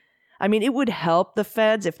need. I mean, it would help the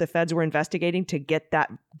feds if the feds were investigating to get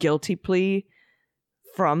that guilty plea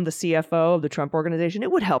from the CFO of the Trump Organization.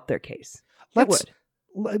 It would help their case. It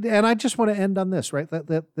would. And I just want to end on this, right?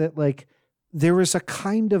 That like there is a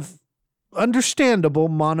kind of understandable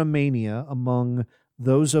monomania among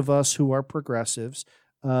those of us who are progressives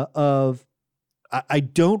of I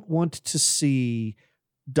don't want to see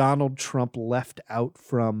Donald Trump left out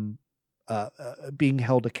from being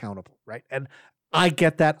held accountable, right? And I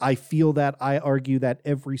get that. I feel that. I argue that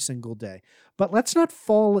every single day. But let's not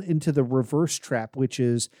fall into the reverse trap, which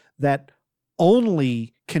is that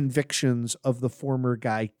only convictions of the former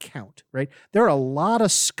guy count, right? There are a lot of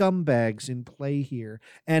scumbags in play here.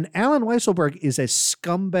 And Alan Weisselberg is a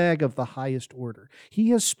scumbag of the highest order. He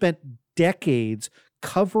has spent decades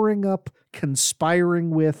covering up, conspiring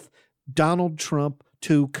with Donald Trump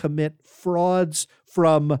to commit frauds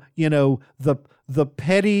from, the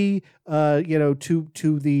petty,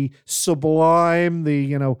 to the sublime,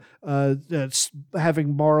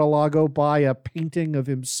 having Mar-a-Lago buy a painting of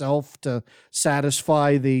himself to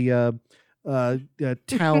satisfy the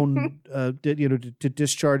town, to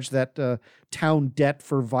discharge that town debt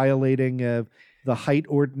for violating the height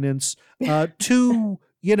ordinance, to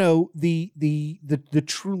the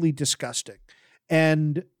truly disgusting,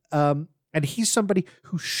 and he's somebody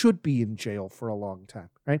who should be in jail for a long time,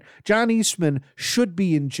 right? John Eastman should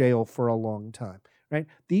be in jail for a long time, right?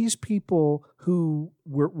 These people who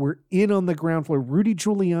were in on the ground floor, Rudy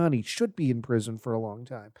Giuliani should be in prison for a long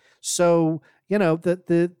time. So,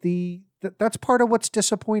 that's part of what's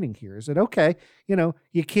disappointing here. Is that okay?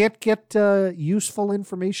 You can't get useful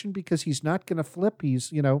information because he's not going to flip.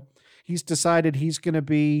 He's decided he's going to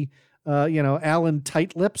be, Alan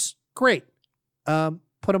Tight Lips. Great.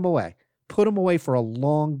 Put him away. Put them away for a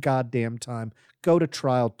long goddamn time. Go to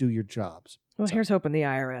trial. Do your jobs. Well, here's hoping the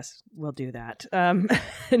IRS will do that. And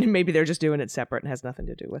maybe they're just doing it separate and has nothing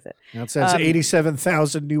to do with it. Now it says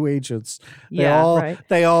 87,000 new agents. They all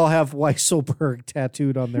have Weisselberg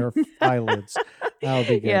tattooed on their eyelids. That'll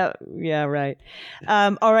be good. Yeah, right.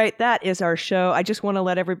 All right, that is our show. I just want to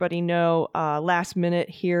let everybody know last minute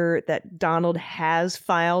here that Donald has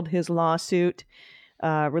filed his lawsuit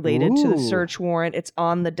related to the search warrant. It's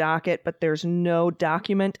on the docket, but there's no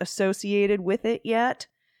document associated with it yet.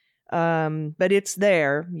 But it's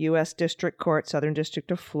there, U.S. District Court, Southern District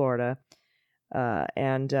of Florida.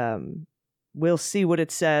 And we'll see what it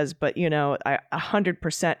says. But,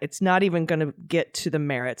 100%, it's not even going to get to the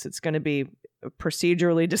merits. It's going to be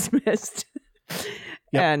procedurally dismissed.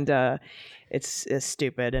 Yep. And it's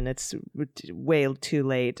stupid and it's way too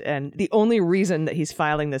late. And the only reason that he's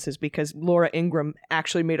filing this is because Laura Ingraham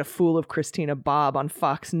actually made a fool of Christina Bobb on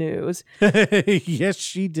Fox News. Yes,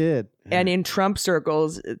 she did. And in Trump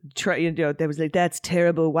circles, there was like, that's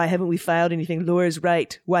terrible. Why haven't we filed anything? Laura's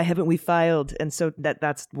right. Why haven't we filed? And so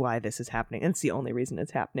that's why this is happening. And it's the only reason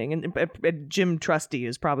it's happening. And Jim Trusty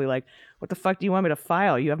is probably like, what the fuck do you want me to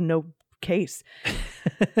file? You have no case.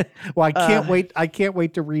 Well, I can't wait. I can't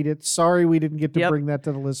wait to read it. Sorry we didn't get to bring that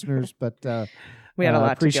to the listeners, but we had a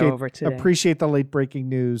lot to go over today. Appreciate the late breaking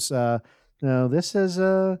news. No, this has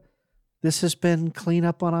been Clean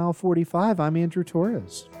Up on Aisle 45. I'm Andrew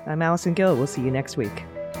Torres. I'm Allison Gill. We'll see you next week.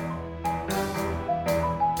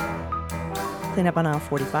 Clean Up on Aisle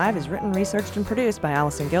 45 is written, researched, and produced by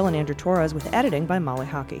Allison Gill and Andrew Torres with editing by Molly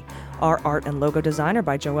Hockey. Our art and logo design are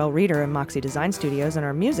by Joelle Reeder and Moxie Design Studios, and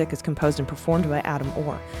our music is composed and performed by Adam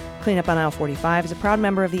Orr. Clean Up on Aisle 45 is a proud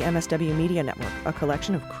member of the MSW Media Network, a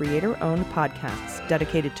collection of creator-owned podcasts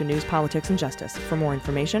dedicated to news, politics, and justice. For more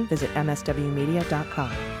information, visit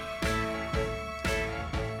mswmedia.com.